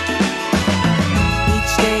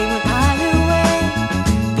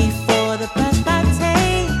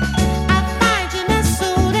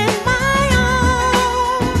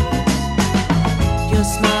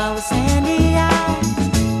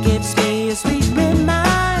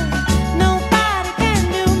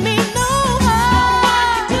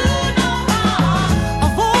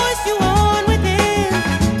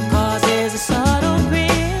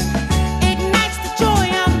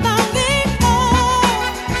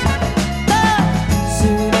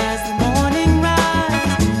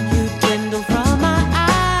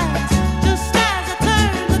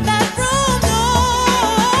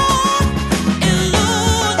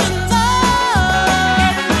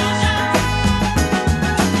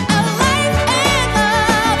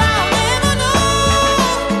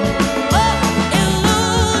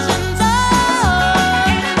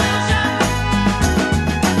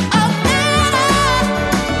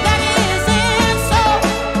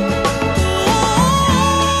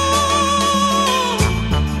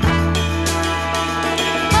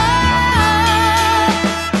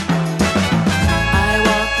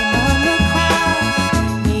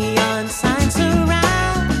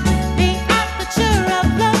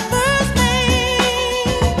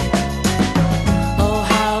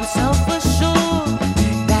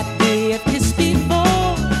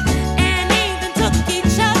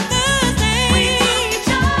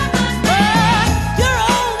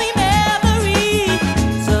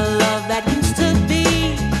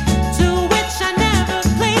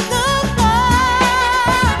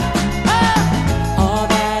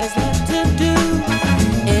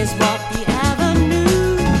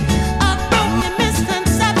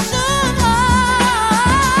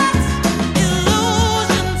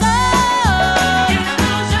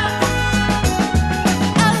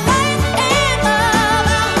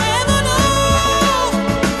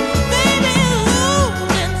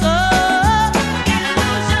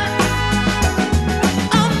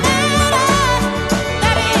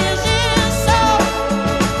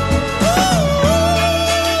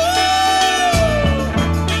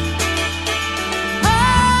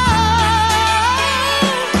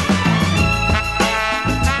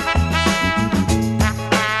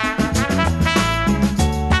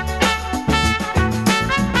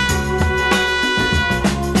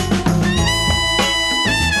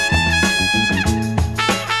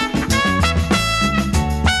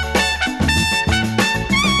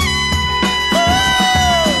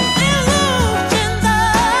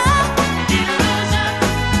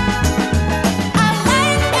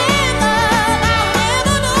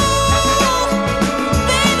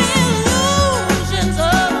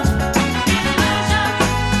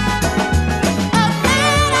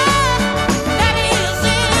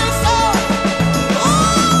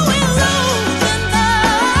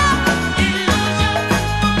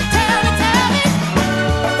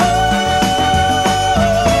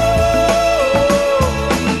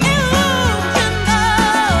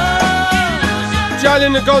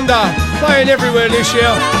 Jalon Ngonda playing everywhere this year,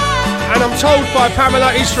 and I'm told by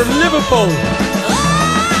Pamela he's from Liverpool.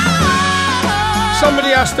 Somebody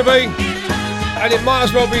has to be, and it might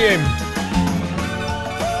as well be him.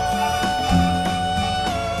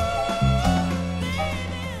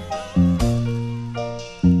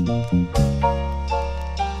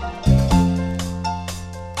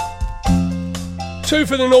 Two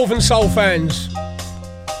for the Northern Soul fans.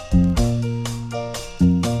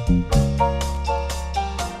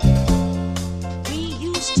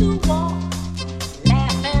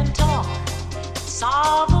 I'm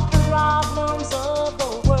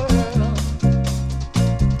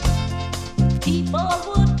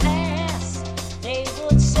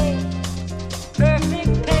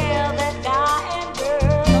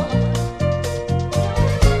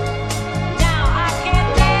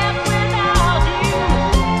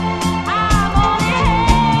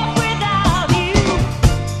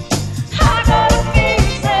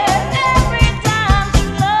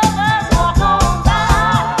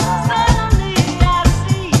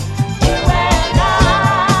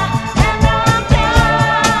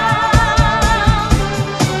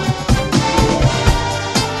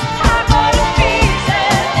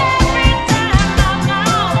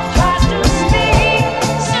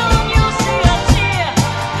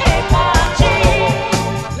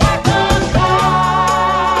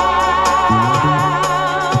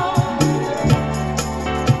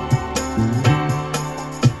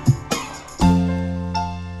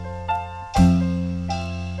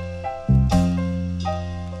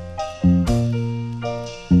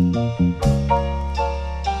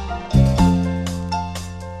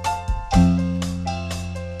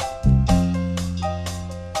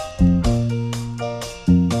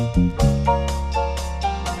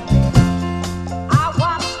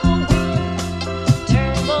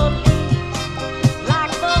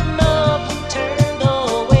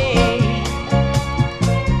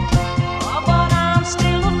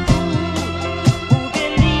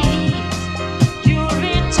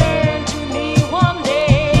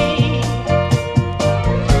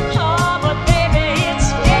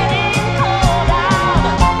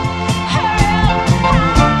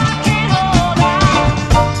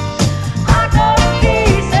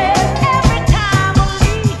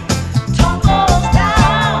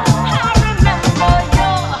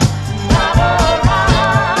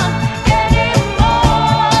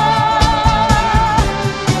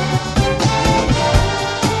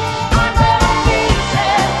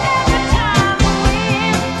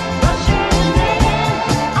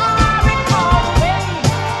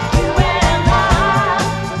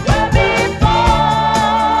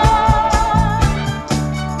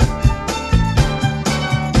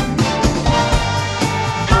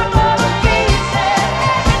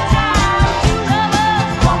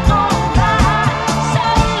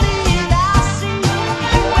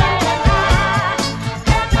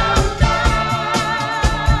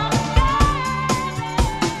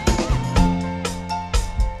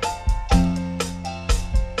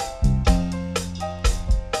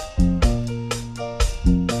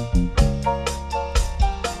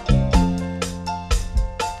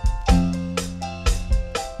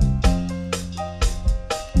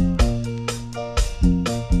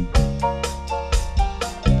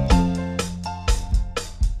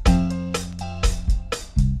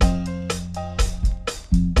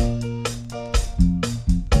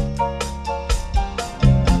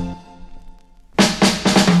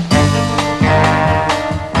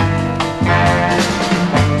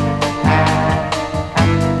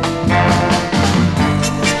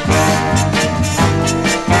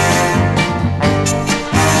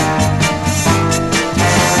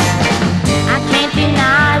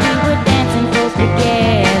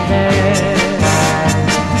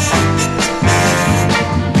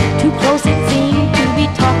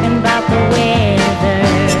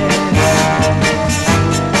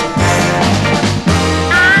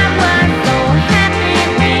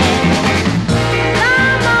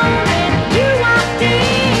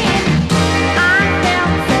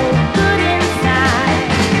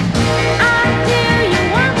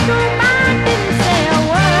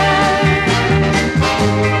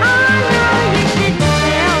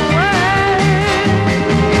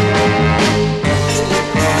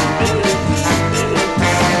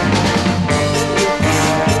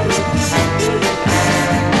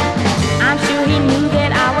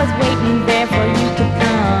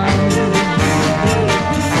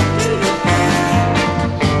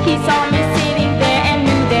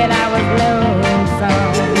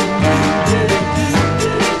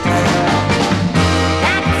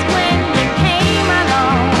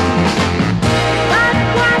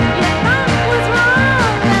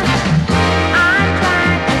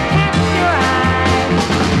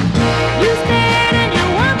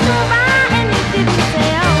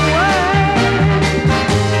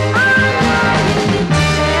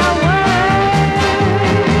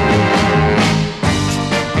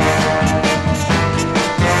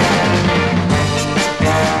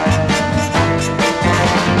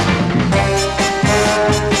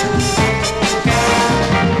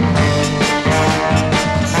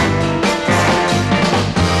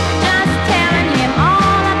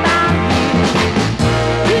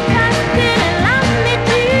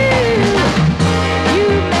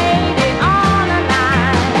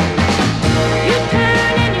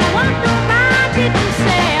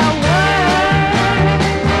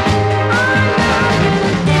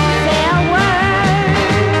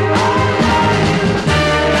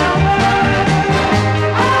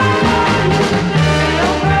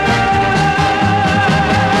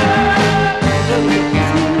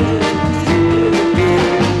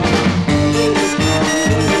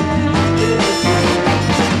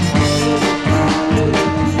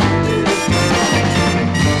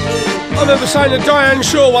saying to Diane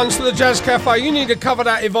Shaw once to the Jazz Cafe, you need to cover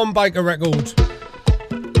that Yvonne Baker record.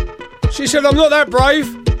 She said, I'm not that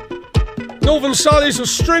brave. Northern Sullies will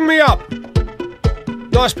string me up.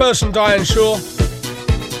 Nice person, Diane Shaw.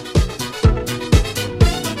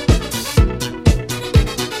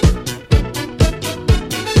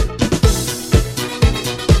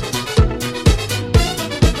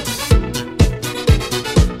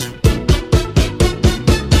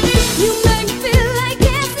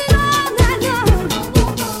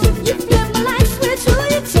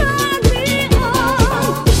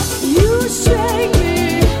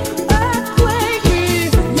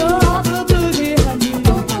 You're off the boogie, honey.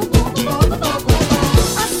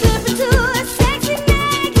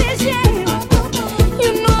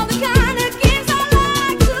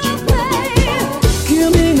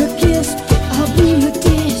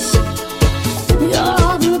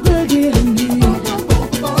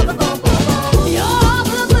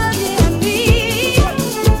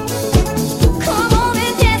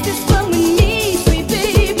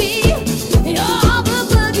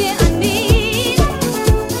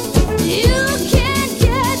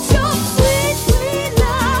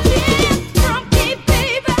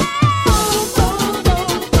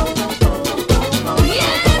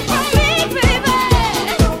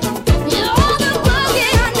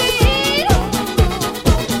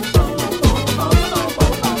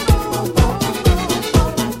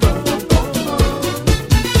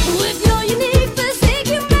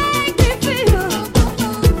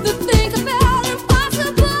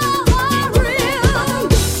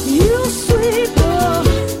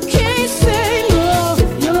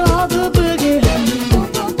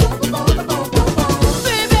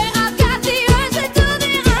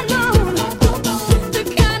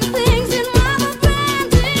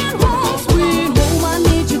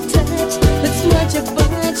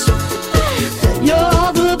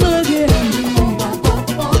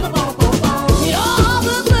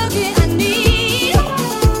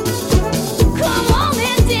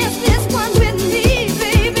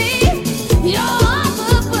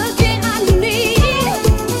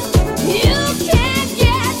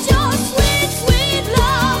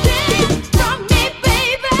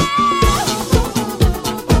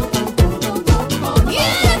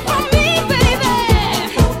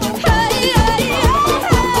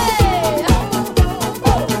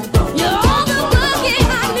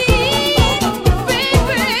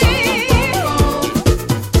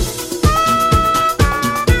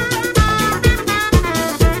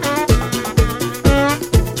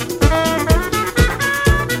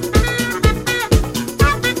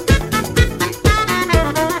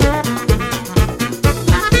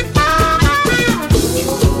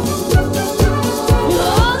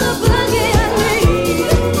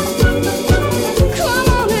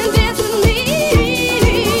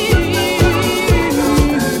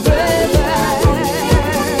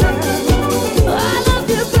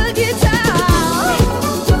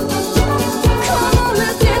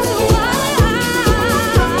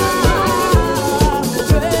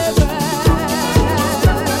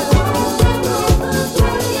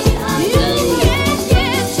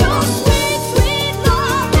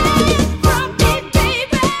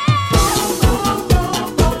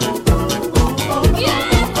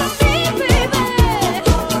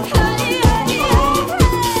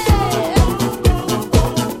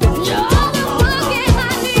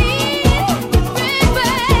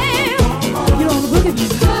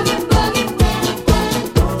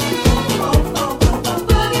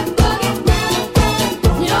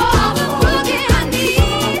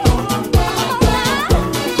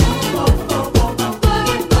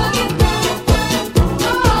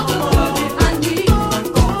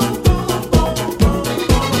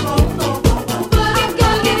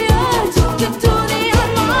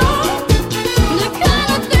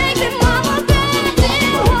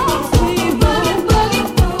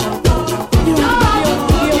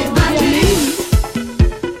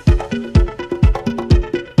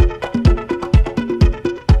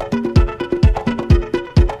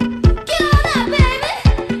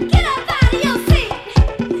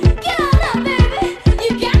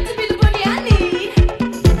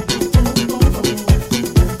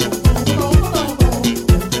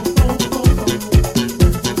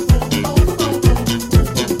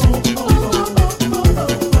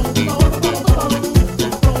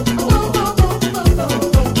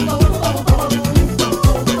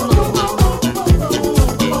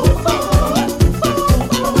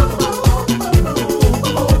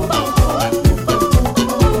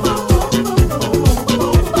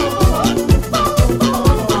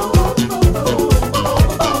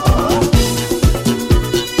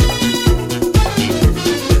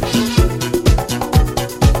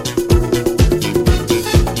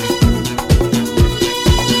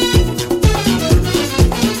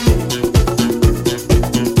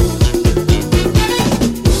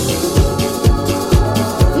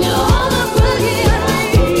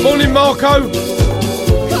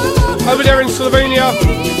 over there in Slovenia.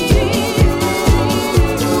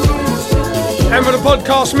 And for the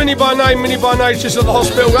podcast, Mini by Name, Mini by Nature's at the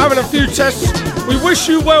hospital. We're having a few tests. We wish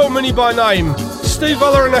you well, Mini by Name. Steve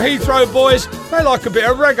Uller and the Heathrow boys, they like a bit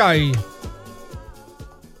of reggae.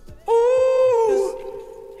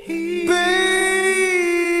 Baby,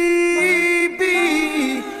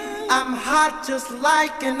 I'm hot just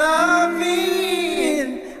like an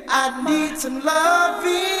oven. I need some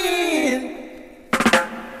loving.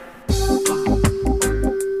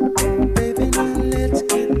 Baby, now let's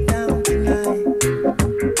get down tonight.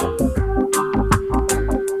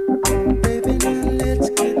 Baby, now let's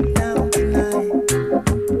get down tonight.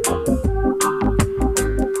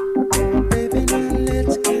 Baby, now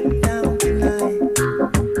let's get down tonight.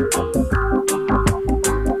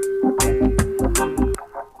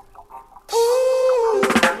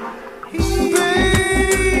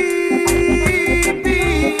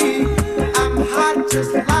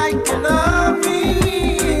 Just like an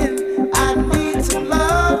oven, I need some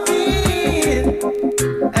loving.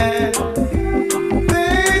 And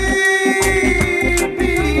baby,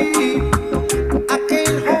 I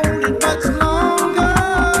can't hold it much longer.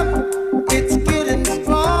 It's getting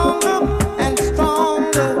stronger and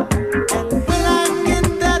stronger. And when I get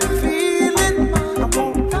that feeling, I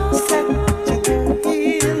want sexual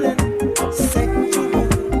healing, sexual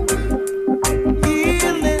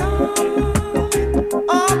healing.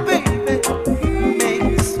 Oh, baby,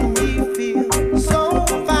 makes me feel so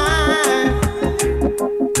fine.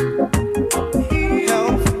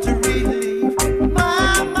 Helps to relieve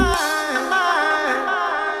my mind.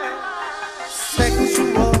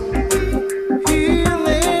 Sexual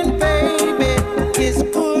healing, baby, is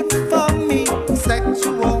good for me.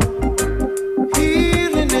 Sexual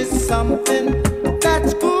healing is something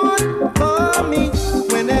that's good for me.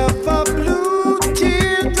 Whenever blue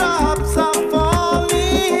teardrops are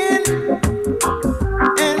falling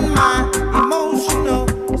and my emotional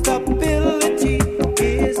stability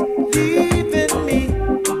is leaving me,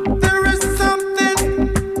 there is something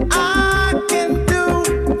I can do.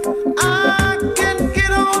 I can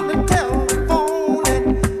get on the telephone and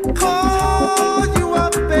call you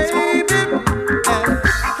up, baby. And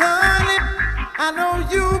honey, I know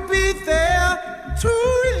you'll be there to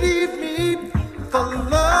relieve me. The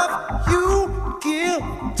love you give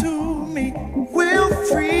to me will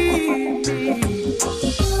free me.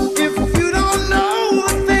 If you don't know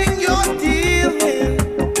the thing you're dealing,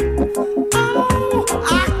 oh,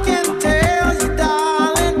 I can tell you,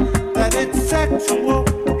 darling, that it's sexual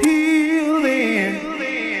healing.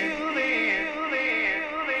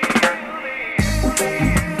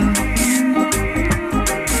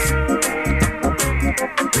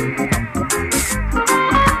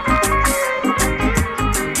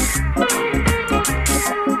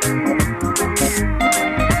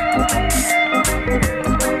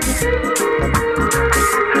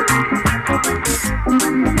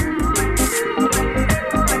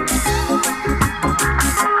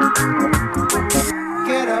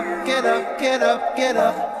 Get up, get up, get up, get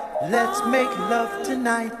up. Let's make love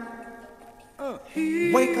tonight.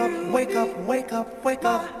 Wake up, wake up, wake up, wake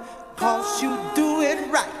up, 'cause you do it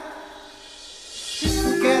right.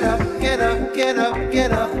 Get up, get up, get up,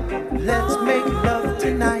 get up. Let's make love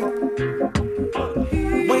tonight.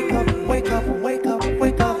 Wake up, wake up, wake up,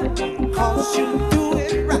 wake up, 'cause you do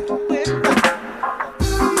it right.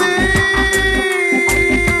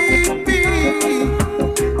 Baby,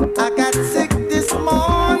 I got sick this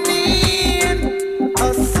morning.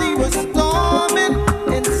 A sea was storming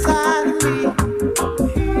inside of me.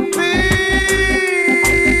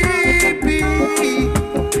 Baby,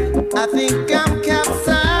 I think I'm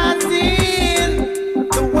capsizing.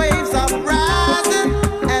 The waves are rising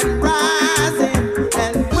and rising.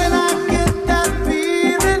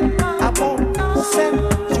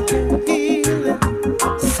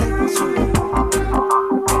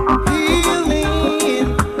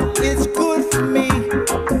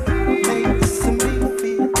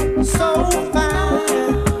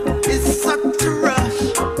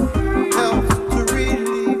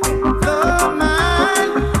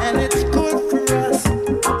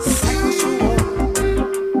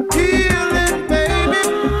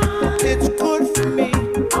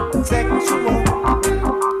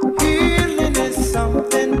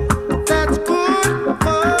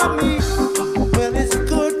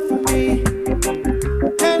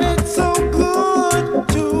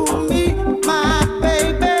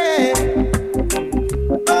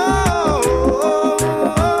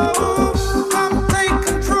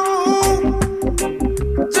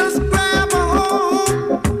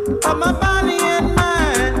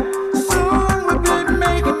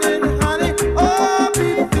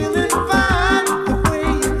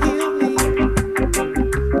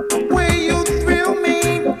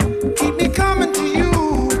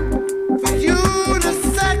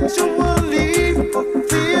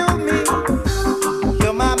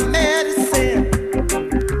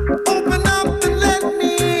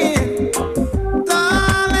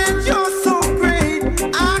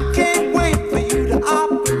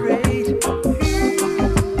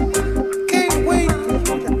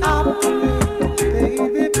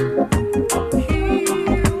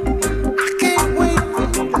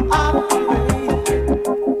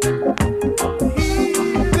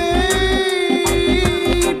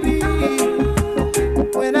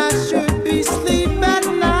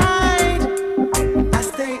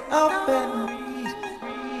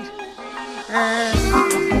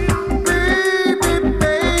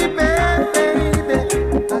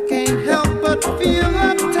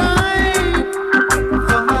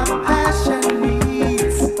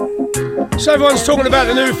 So everyone's talking about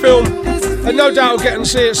the new film, and no doubt I'll get and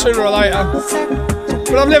see it sooner or later.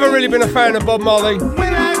 But I've never really been a fan of Bob Marley.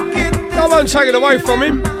 I won't take it away from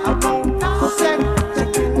him.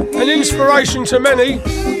 An inspiration to many,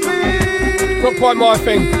 not quite my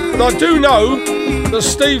thing. But I do know that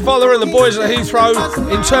Steve Voller and the boys at Heathrow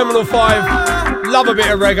in Terminal 5 love a bit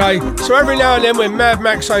of reggae. So every now and then when Mad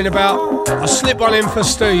Max ain't about, I slip one in for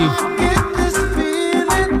Steve.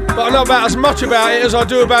 But I know about as much about it as I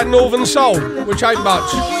do about Northern Soul, which ain't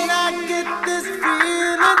much.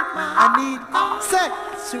 I need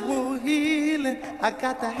sexual healing. I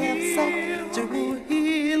got to have sexual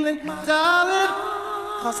healing, darling.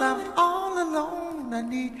 Cause I'm all alone. I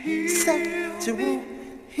need sexual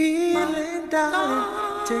healing,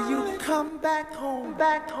 darling. Till you come back home,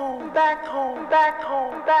 back home, back home, back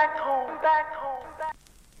home, back home, back home, back home.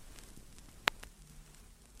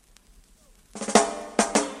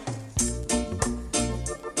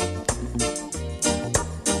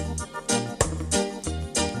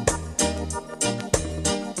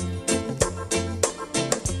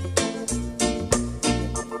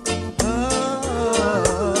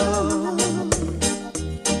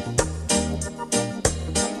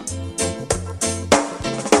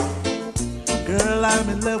 I'm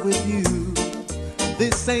in love with you.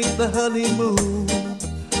 This ain't the honeymoon.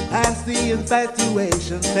 As the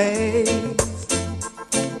infatuation fades,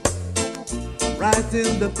 right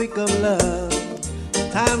in the thick of love.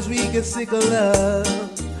 Times we get sick of love.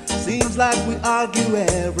 Seems like we argue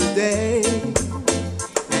every day.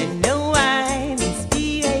 I know I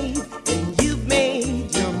misbehaved and you've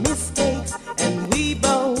made your mistakes, and we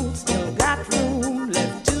both still got room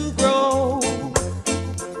left to grow.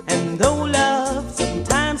 And though love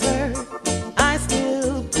sometimes hurt, I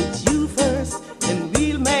still put you first, and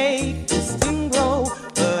we'll make this thing grow.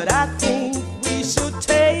 But I think we should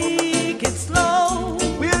take it slow.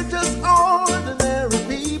 We're just ordinary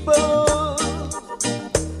people.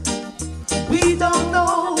 We don't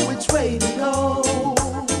know which way to go.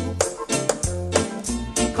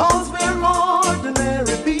 'Cause we're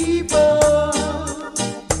ordinary people.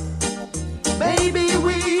 Maybe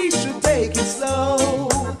we should take it slow.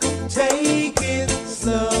 Take it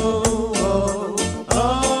slow.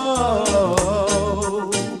 Oh,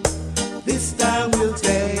 this time we'll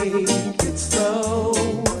take it slow.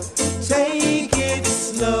 Take it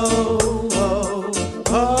slow.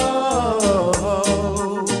 Oh,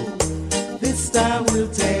 this time we'll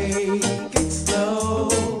take it slow.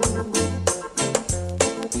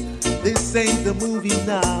 This ain't the movie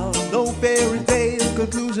now. No fairy tale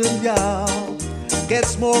conclusions, y'all.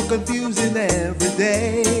 Gets more confusing every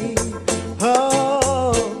day.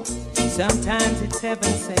 Oh, Sometimes it's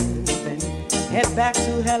heaven sent, then head back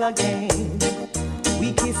to hell again.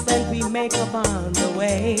 We kiss and we make up on the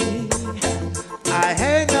way. I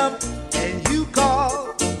hang up and you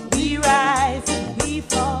call. We rise and we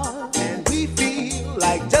fall, and we feel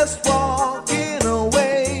like just walking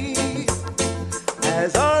away.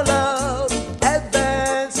 As our love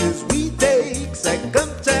advances, we take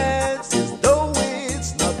second chances. Though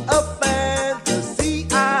it's not a fantasy,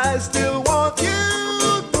 I still want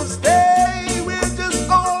you to stay. We're just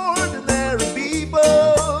ordinary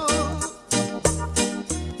people.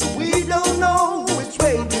 We don't know which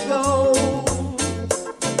way to go.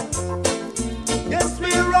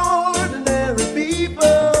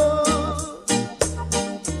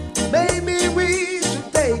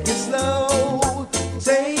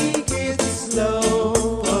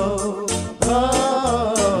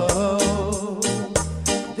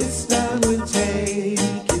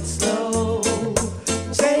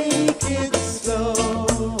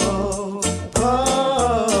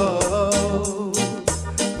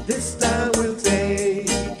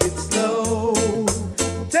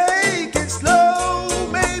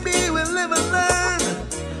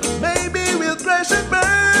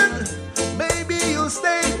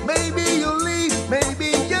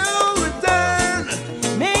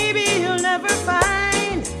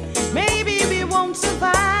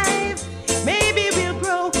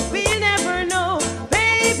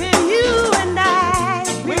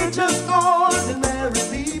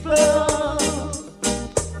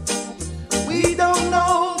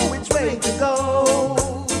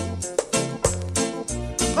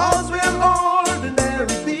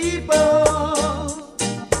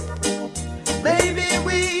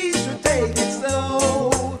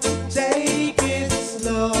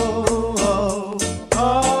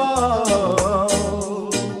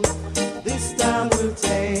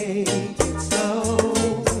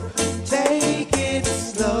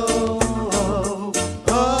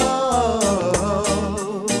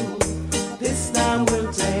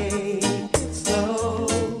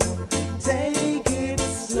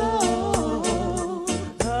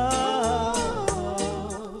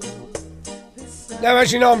 Now,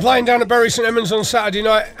 as you know, I'm playing down at Bury St Edmunds on Saturday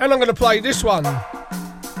night, and I'm going to play this one.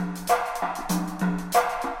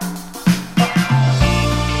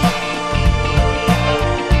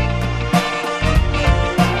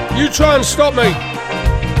 You Try and Stop Me.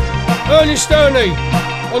 Ernest Ernie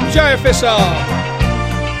on JFSR.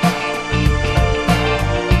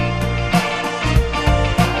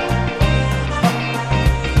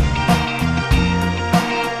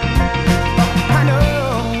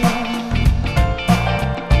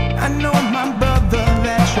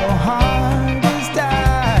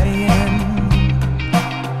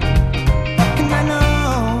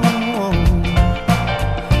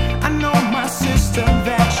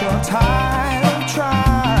 Tired of trying.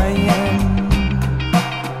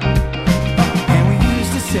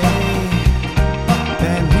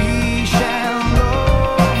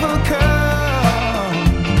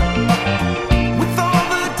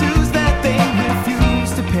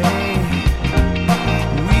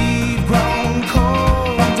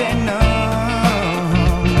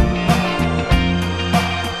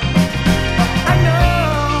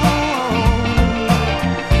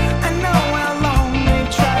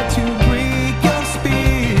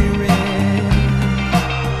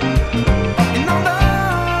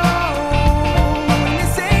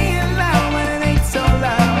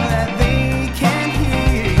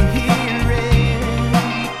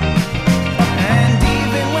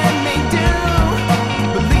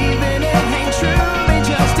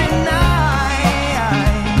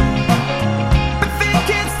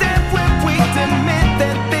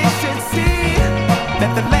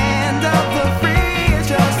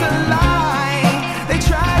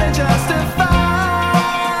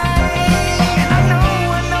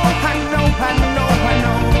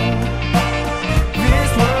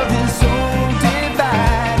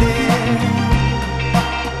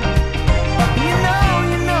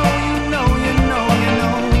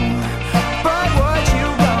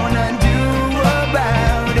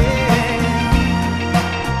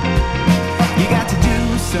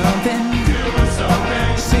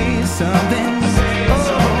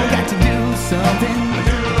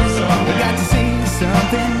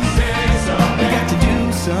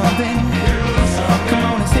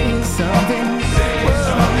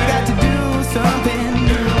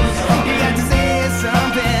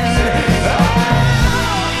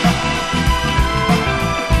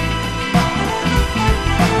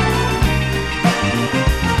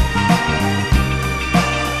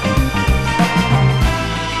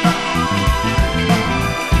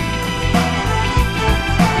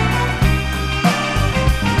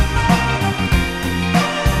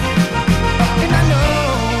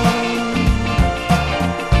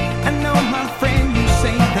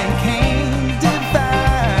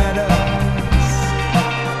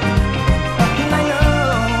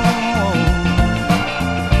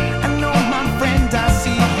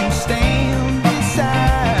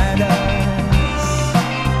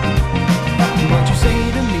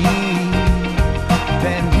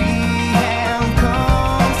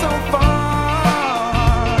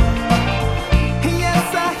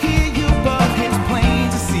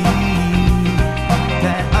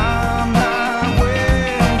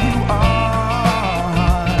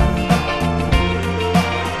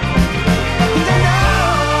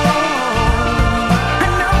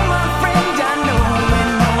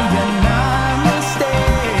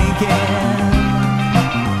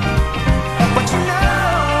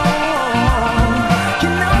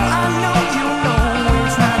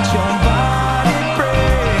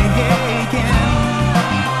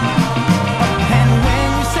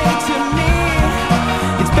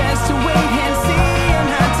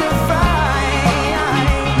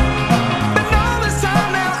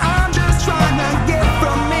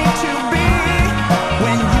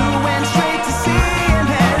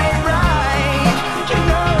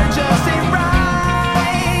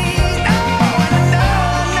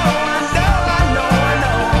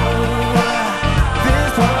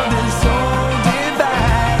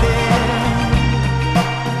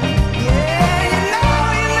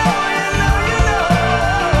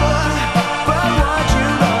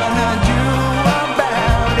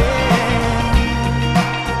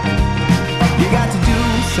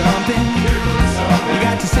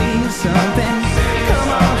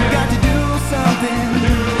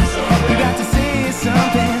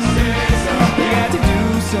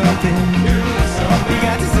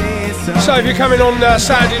 So if you're coming on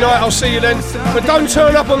Saturday night, I'll see you then. But don't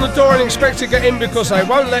turn up on the door and expect to get in, because they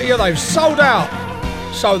won't let you. They've sold out.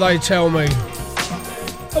 So they tell me.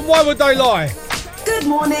 And why would they lie? Good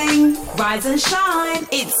morning. Rise and shine.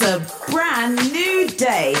 It's a brand new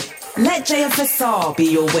day. Let JFSR be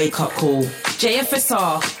your wake-up call.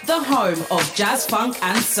 JFSR, the home of jazz, funk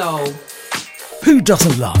and soul. Who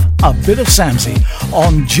doesn't love a bit of samsie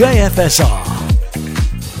on JFSR?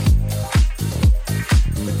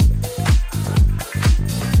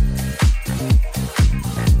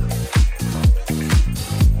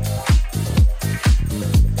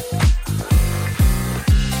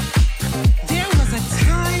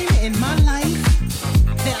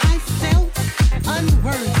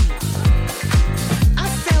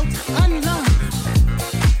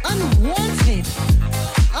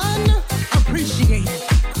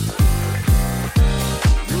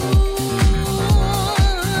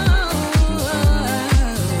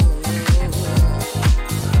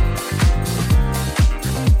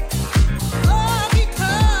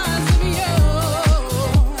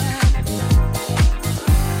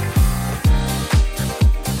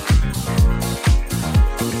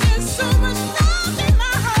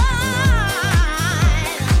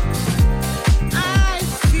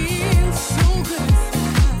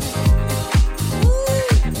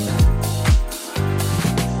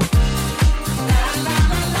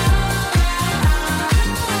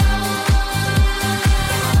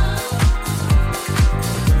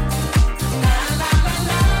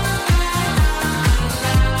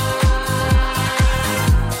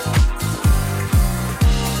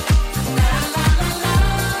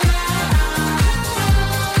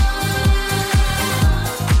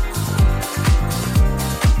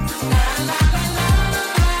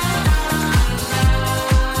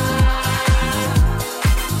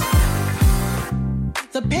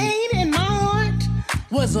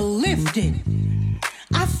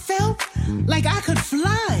 I felt like I could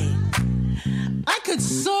fly. I could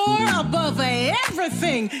soar above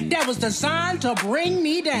everything that was designed to bring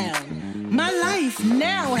me down. My life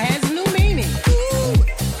now has new meaning. Ooh,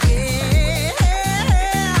 yeah.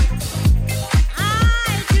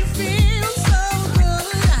 I can feel so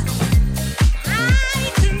good.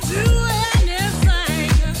 I can do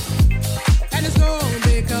anything. And it's all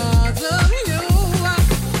because of you.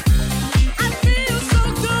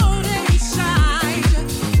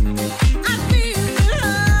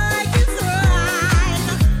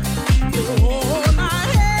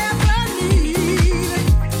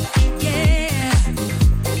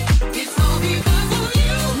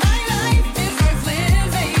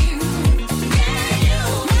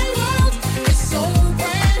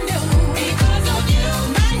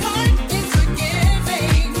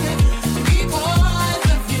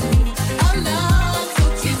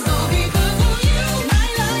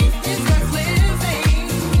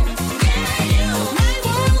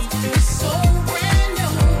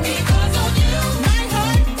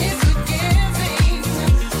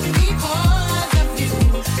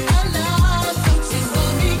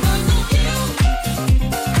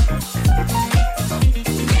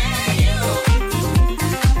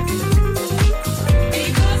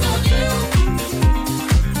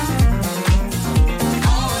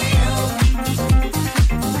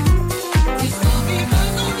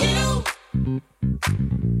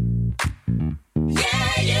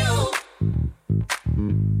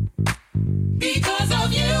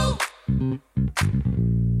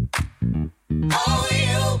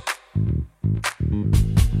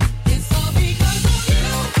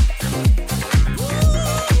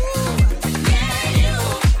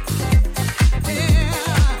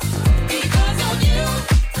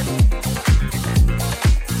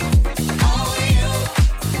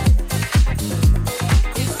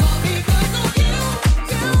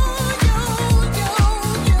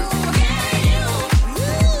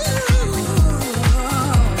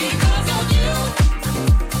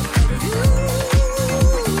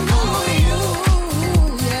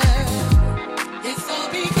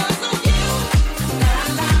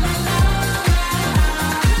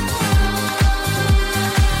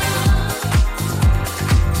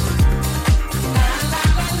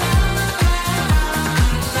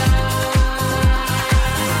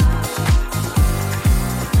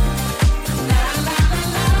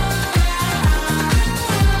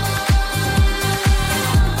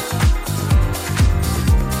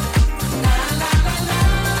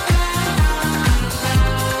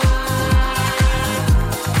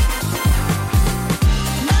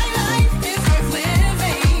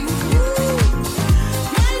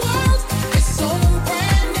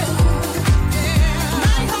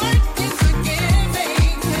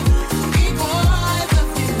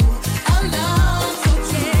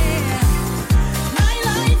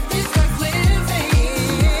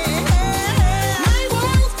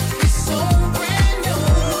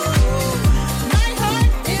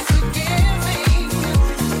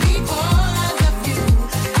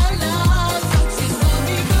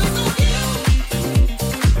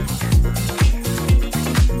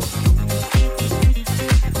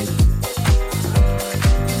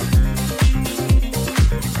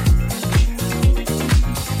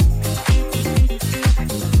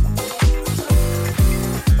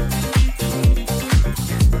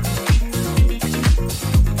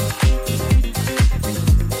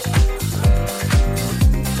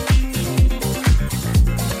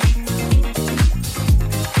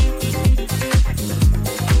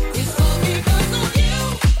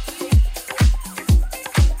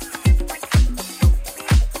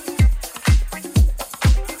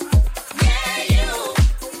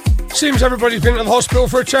 Seems everybody's been to the hospital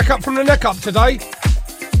for a check-up from the neck up today.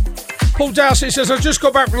 Paul Dowsett says, I just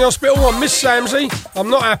got back from the hospital. I miss Samsie. I'm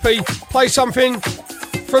not happy. Play something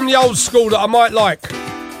from the old school that I might like.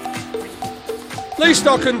 Least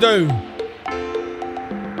I can do.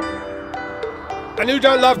 And who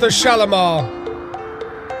don't love the Shalimar?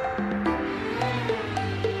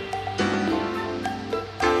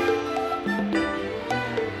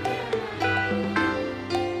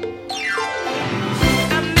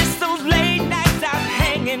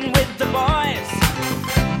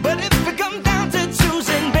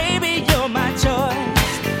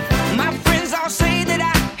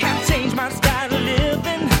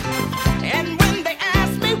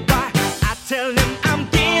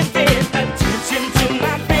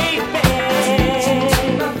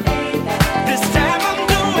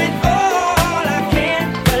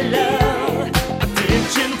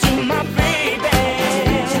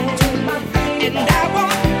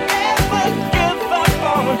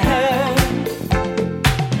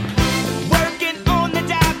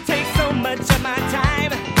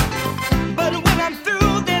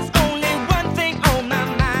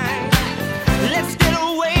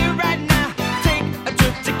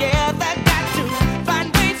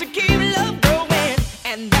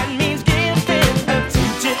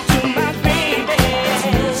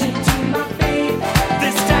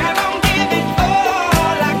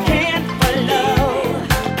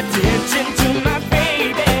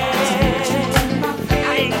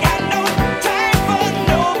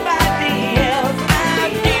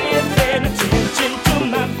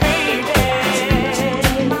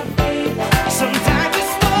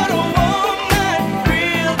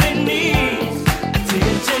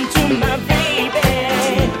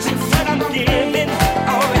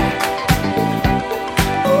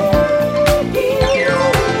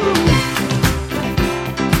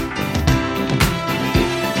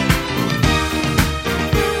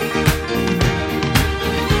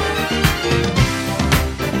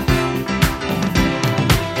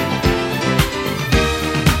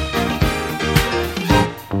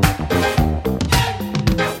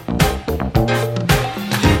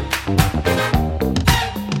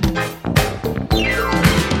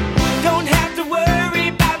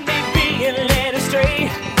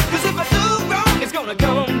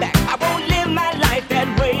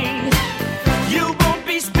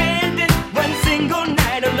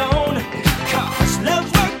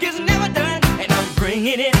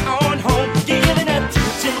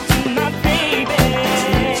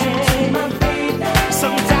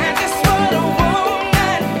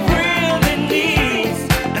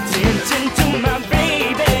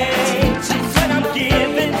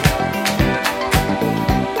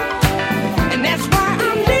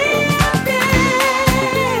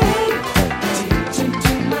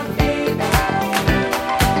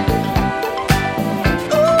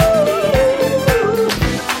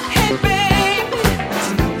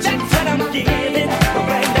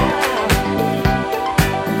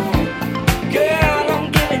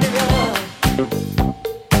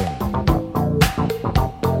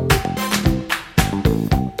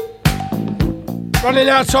 Running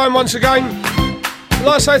out of time once again. I'd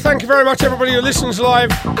like to say thank you very much everybody who listens live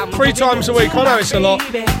 3 times a week. I know it's a lot.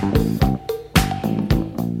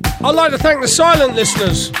 I'd like to thank the silent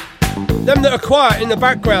listeners, them that are quiet in the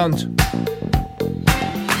background.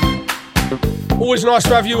 Always nice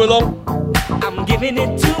to have you along. I'm giving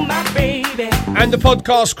it to my baby. And the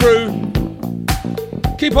podcast crew.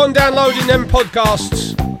 Keep on downloading them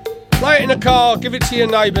podcasts. Play it in a car, give it to your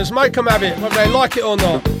neighbours, make them have it, whether they like it or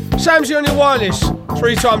not. Samsie on your wireless,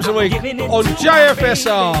 3 times a week on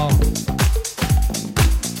JFSR.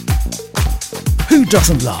 Who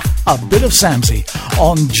doesn't love a bit of Samsie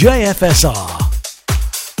on JFSR?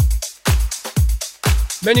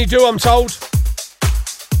 Many do, I'm told.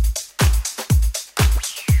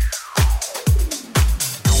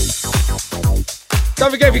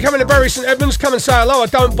 Don't forget, if you're coming to Bury St Edmunds, come and say hello. I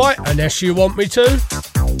don't bite unless you want me to.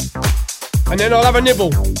 And then I'll have a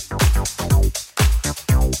nibble.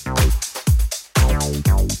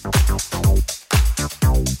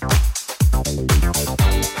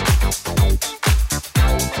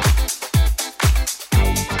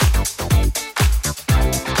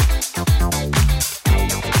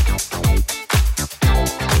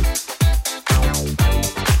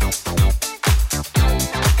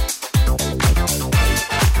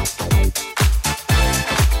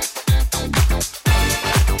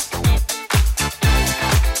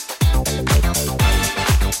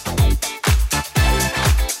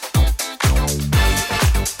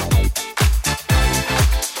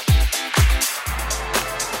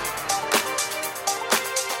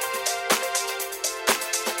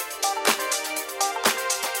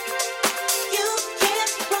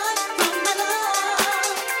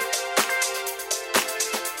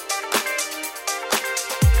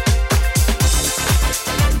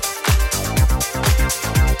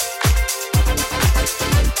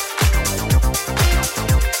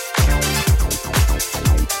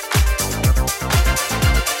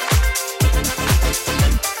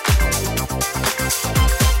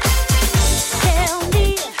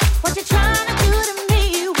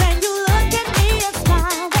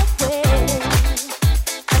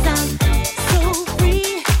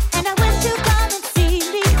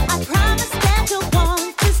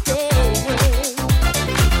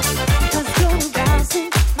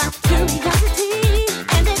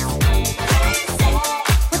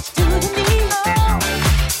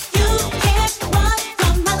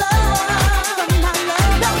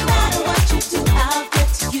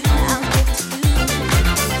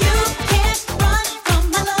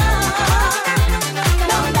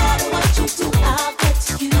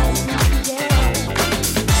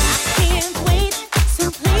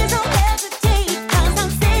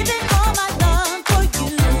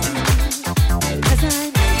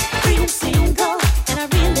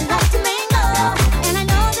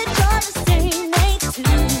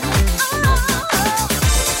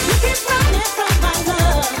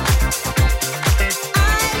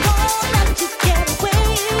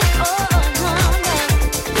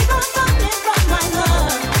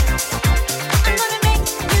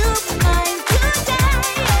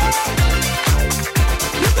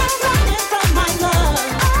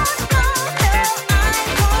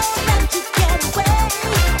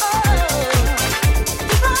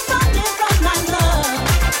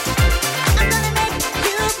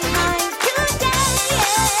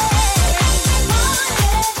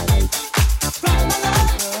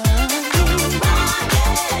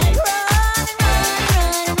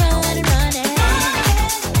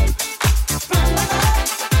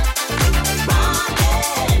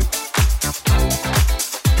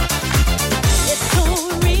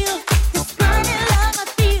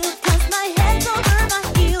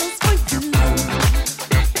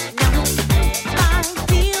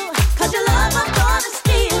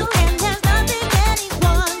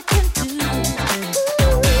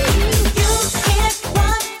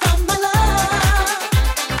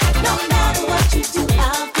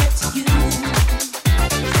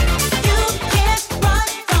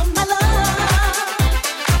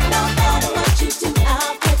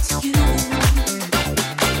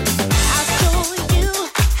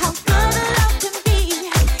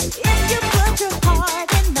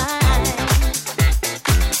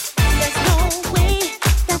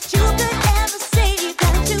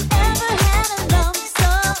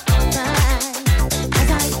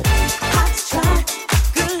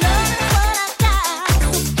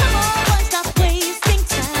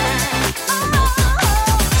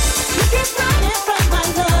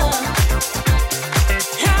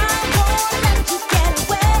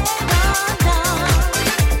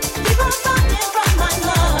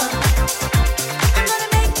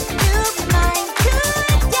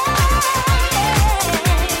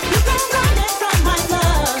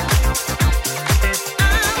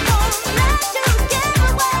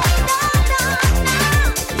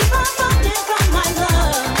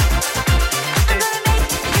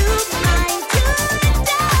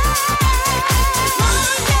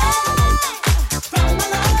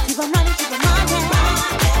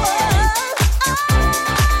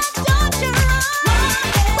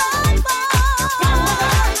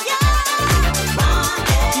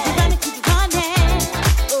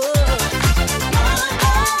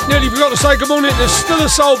 to say good morning to Still a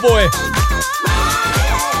Soul Boy.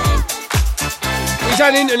 He's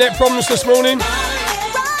had internet problems this morning,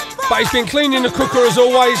 but he's been cleaning the cooker as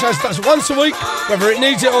always, as does once a week, whether it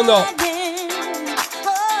needs it or not.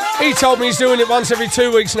 He told me he's doing it once every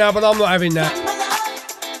 2 weeks now, but I'm not having that.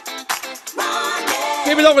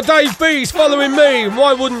 Give me like a Dave B, he's following me, and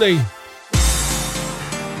why wouldn't he?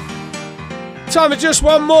 Time for just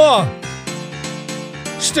one more.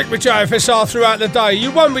 Stick with JFSR throughout the day,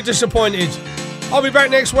 you won't be disappointed. I'll be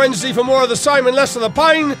back next Wednesday for more of the same and less of the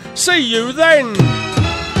pain. See you then.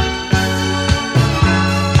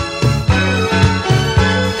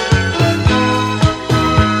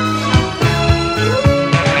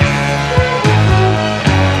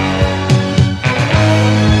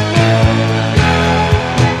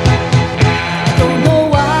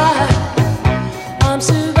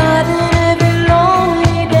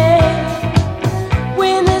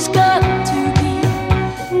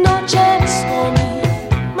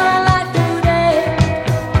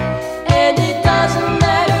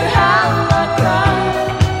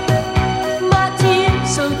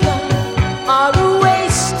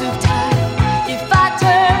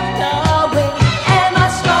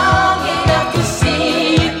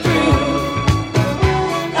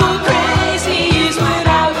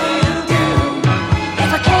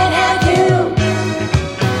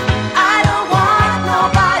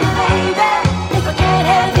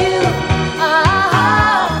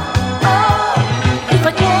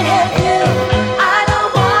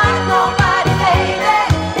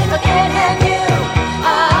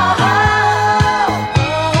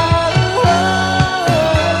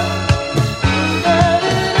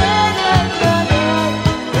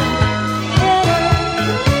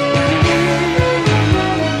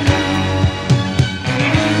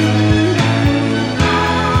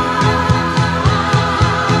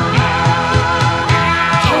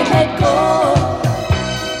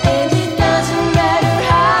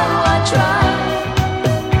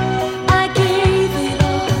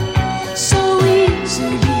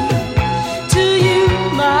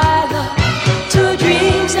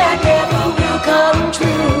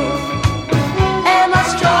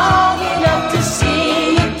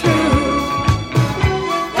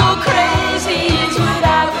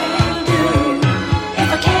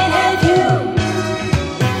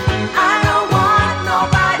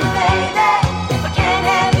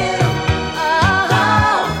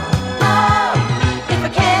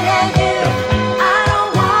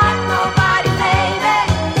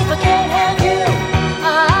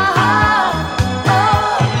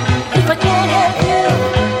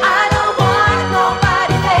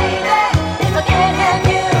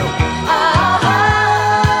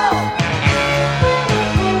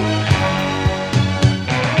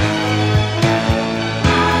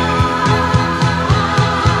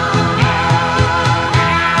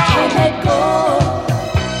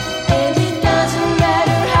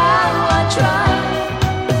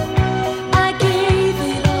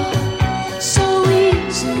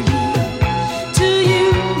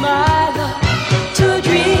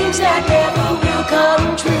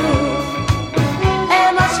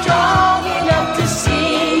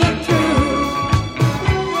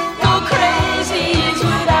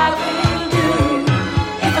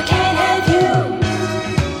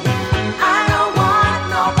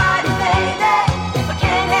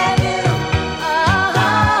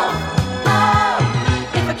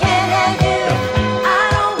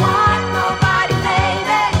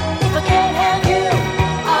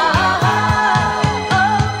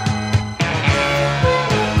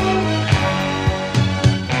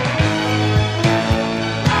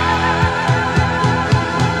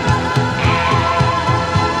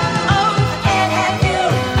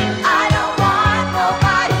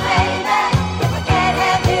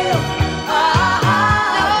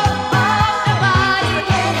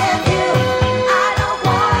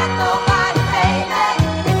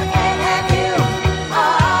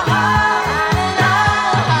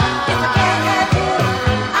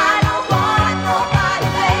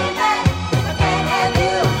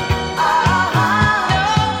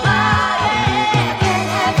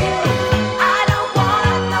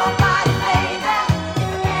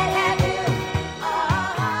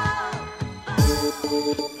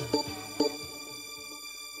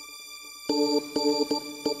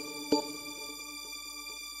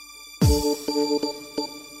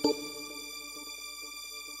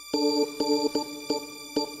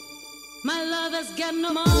 My lover's got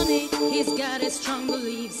no money, he's got his strong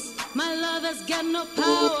beliefs. My lover's got no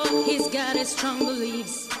power, he's got his strong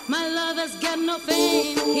beliefs. My lover's got no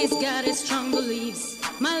fame, he's got his strong beliefs.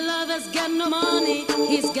 My lover's got no money,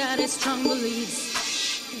 he's got his strong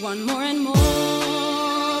beliefs. Want more and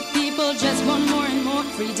more. People just want more and more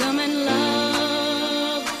freedom and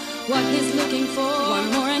love. What he's looking for.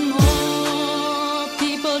 Want more and more.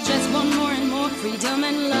 People just want more and more freedom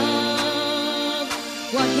and love.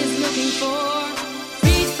 What he's looking for.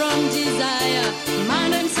 Freed from desire.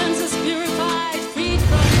 Mind and senses purified. Freed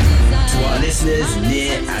from desire. To our listeners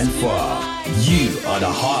near and far, you are the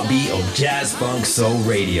heartbeat of Jazz Funk Soul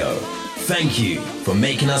Radio. Thank you for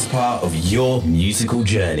making us part of your musical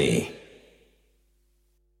journey.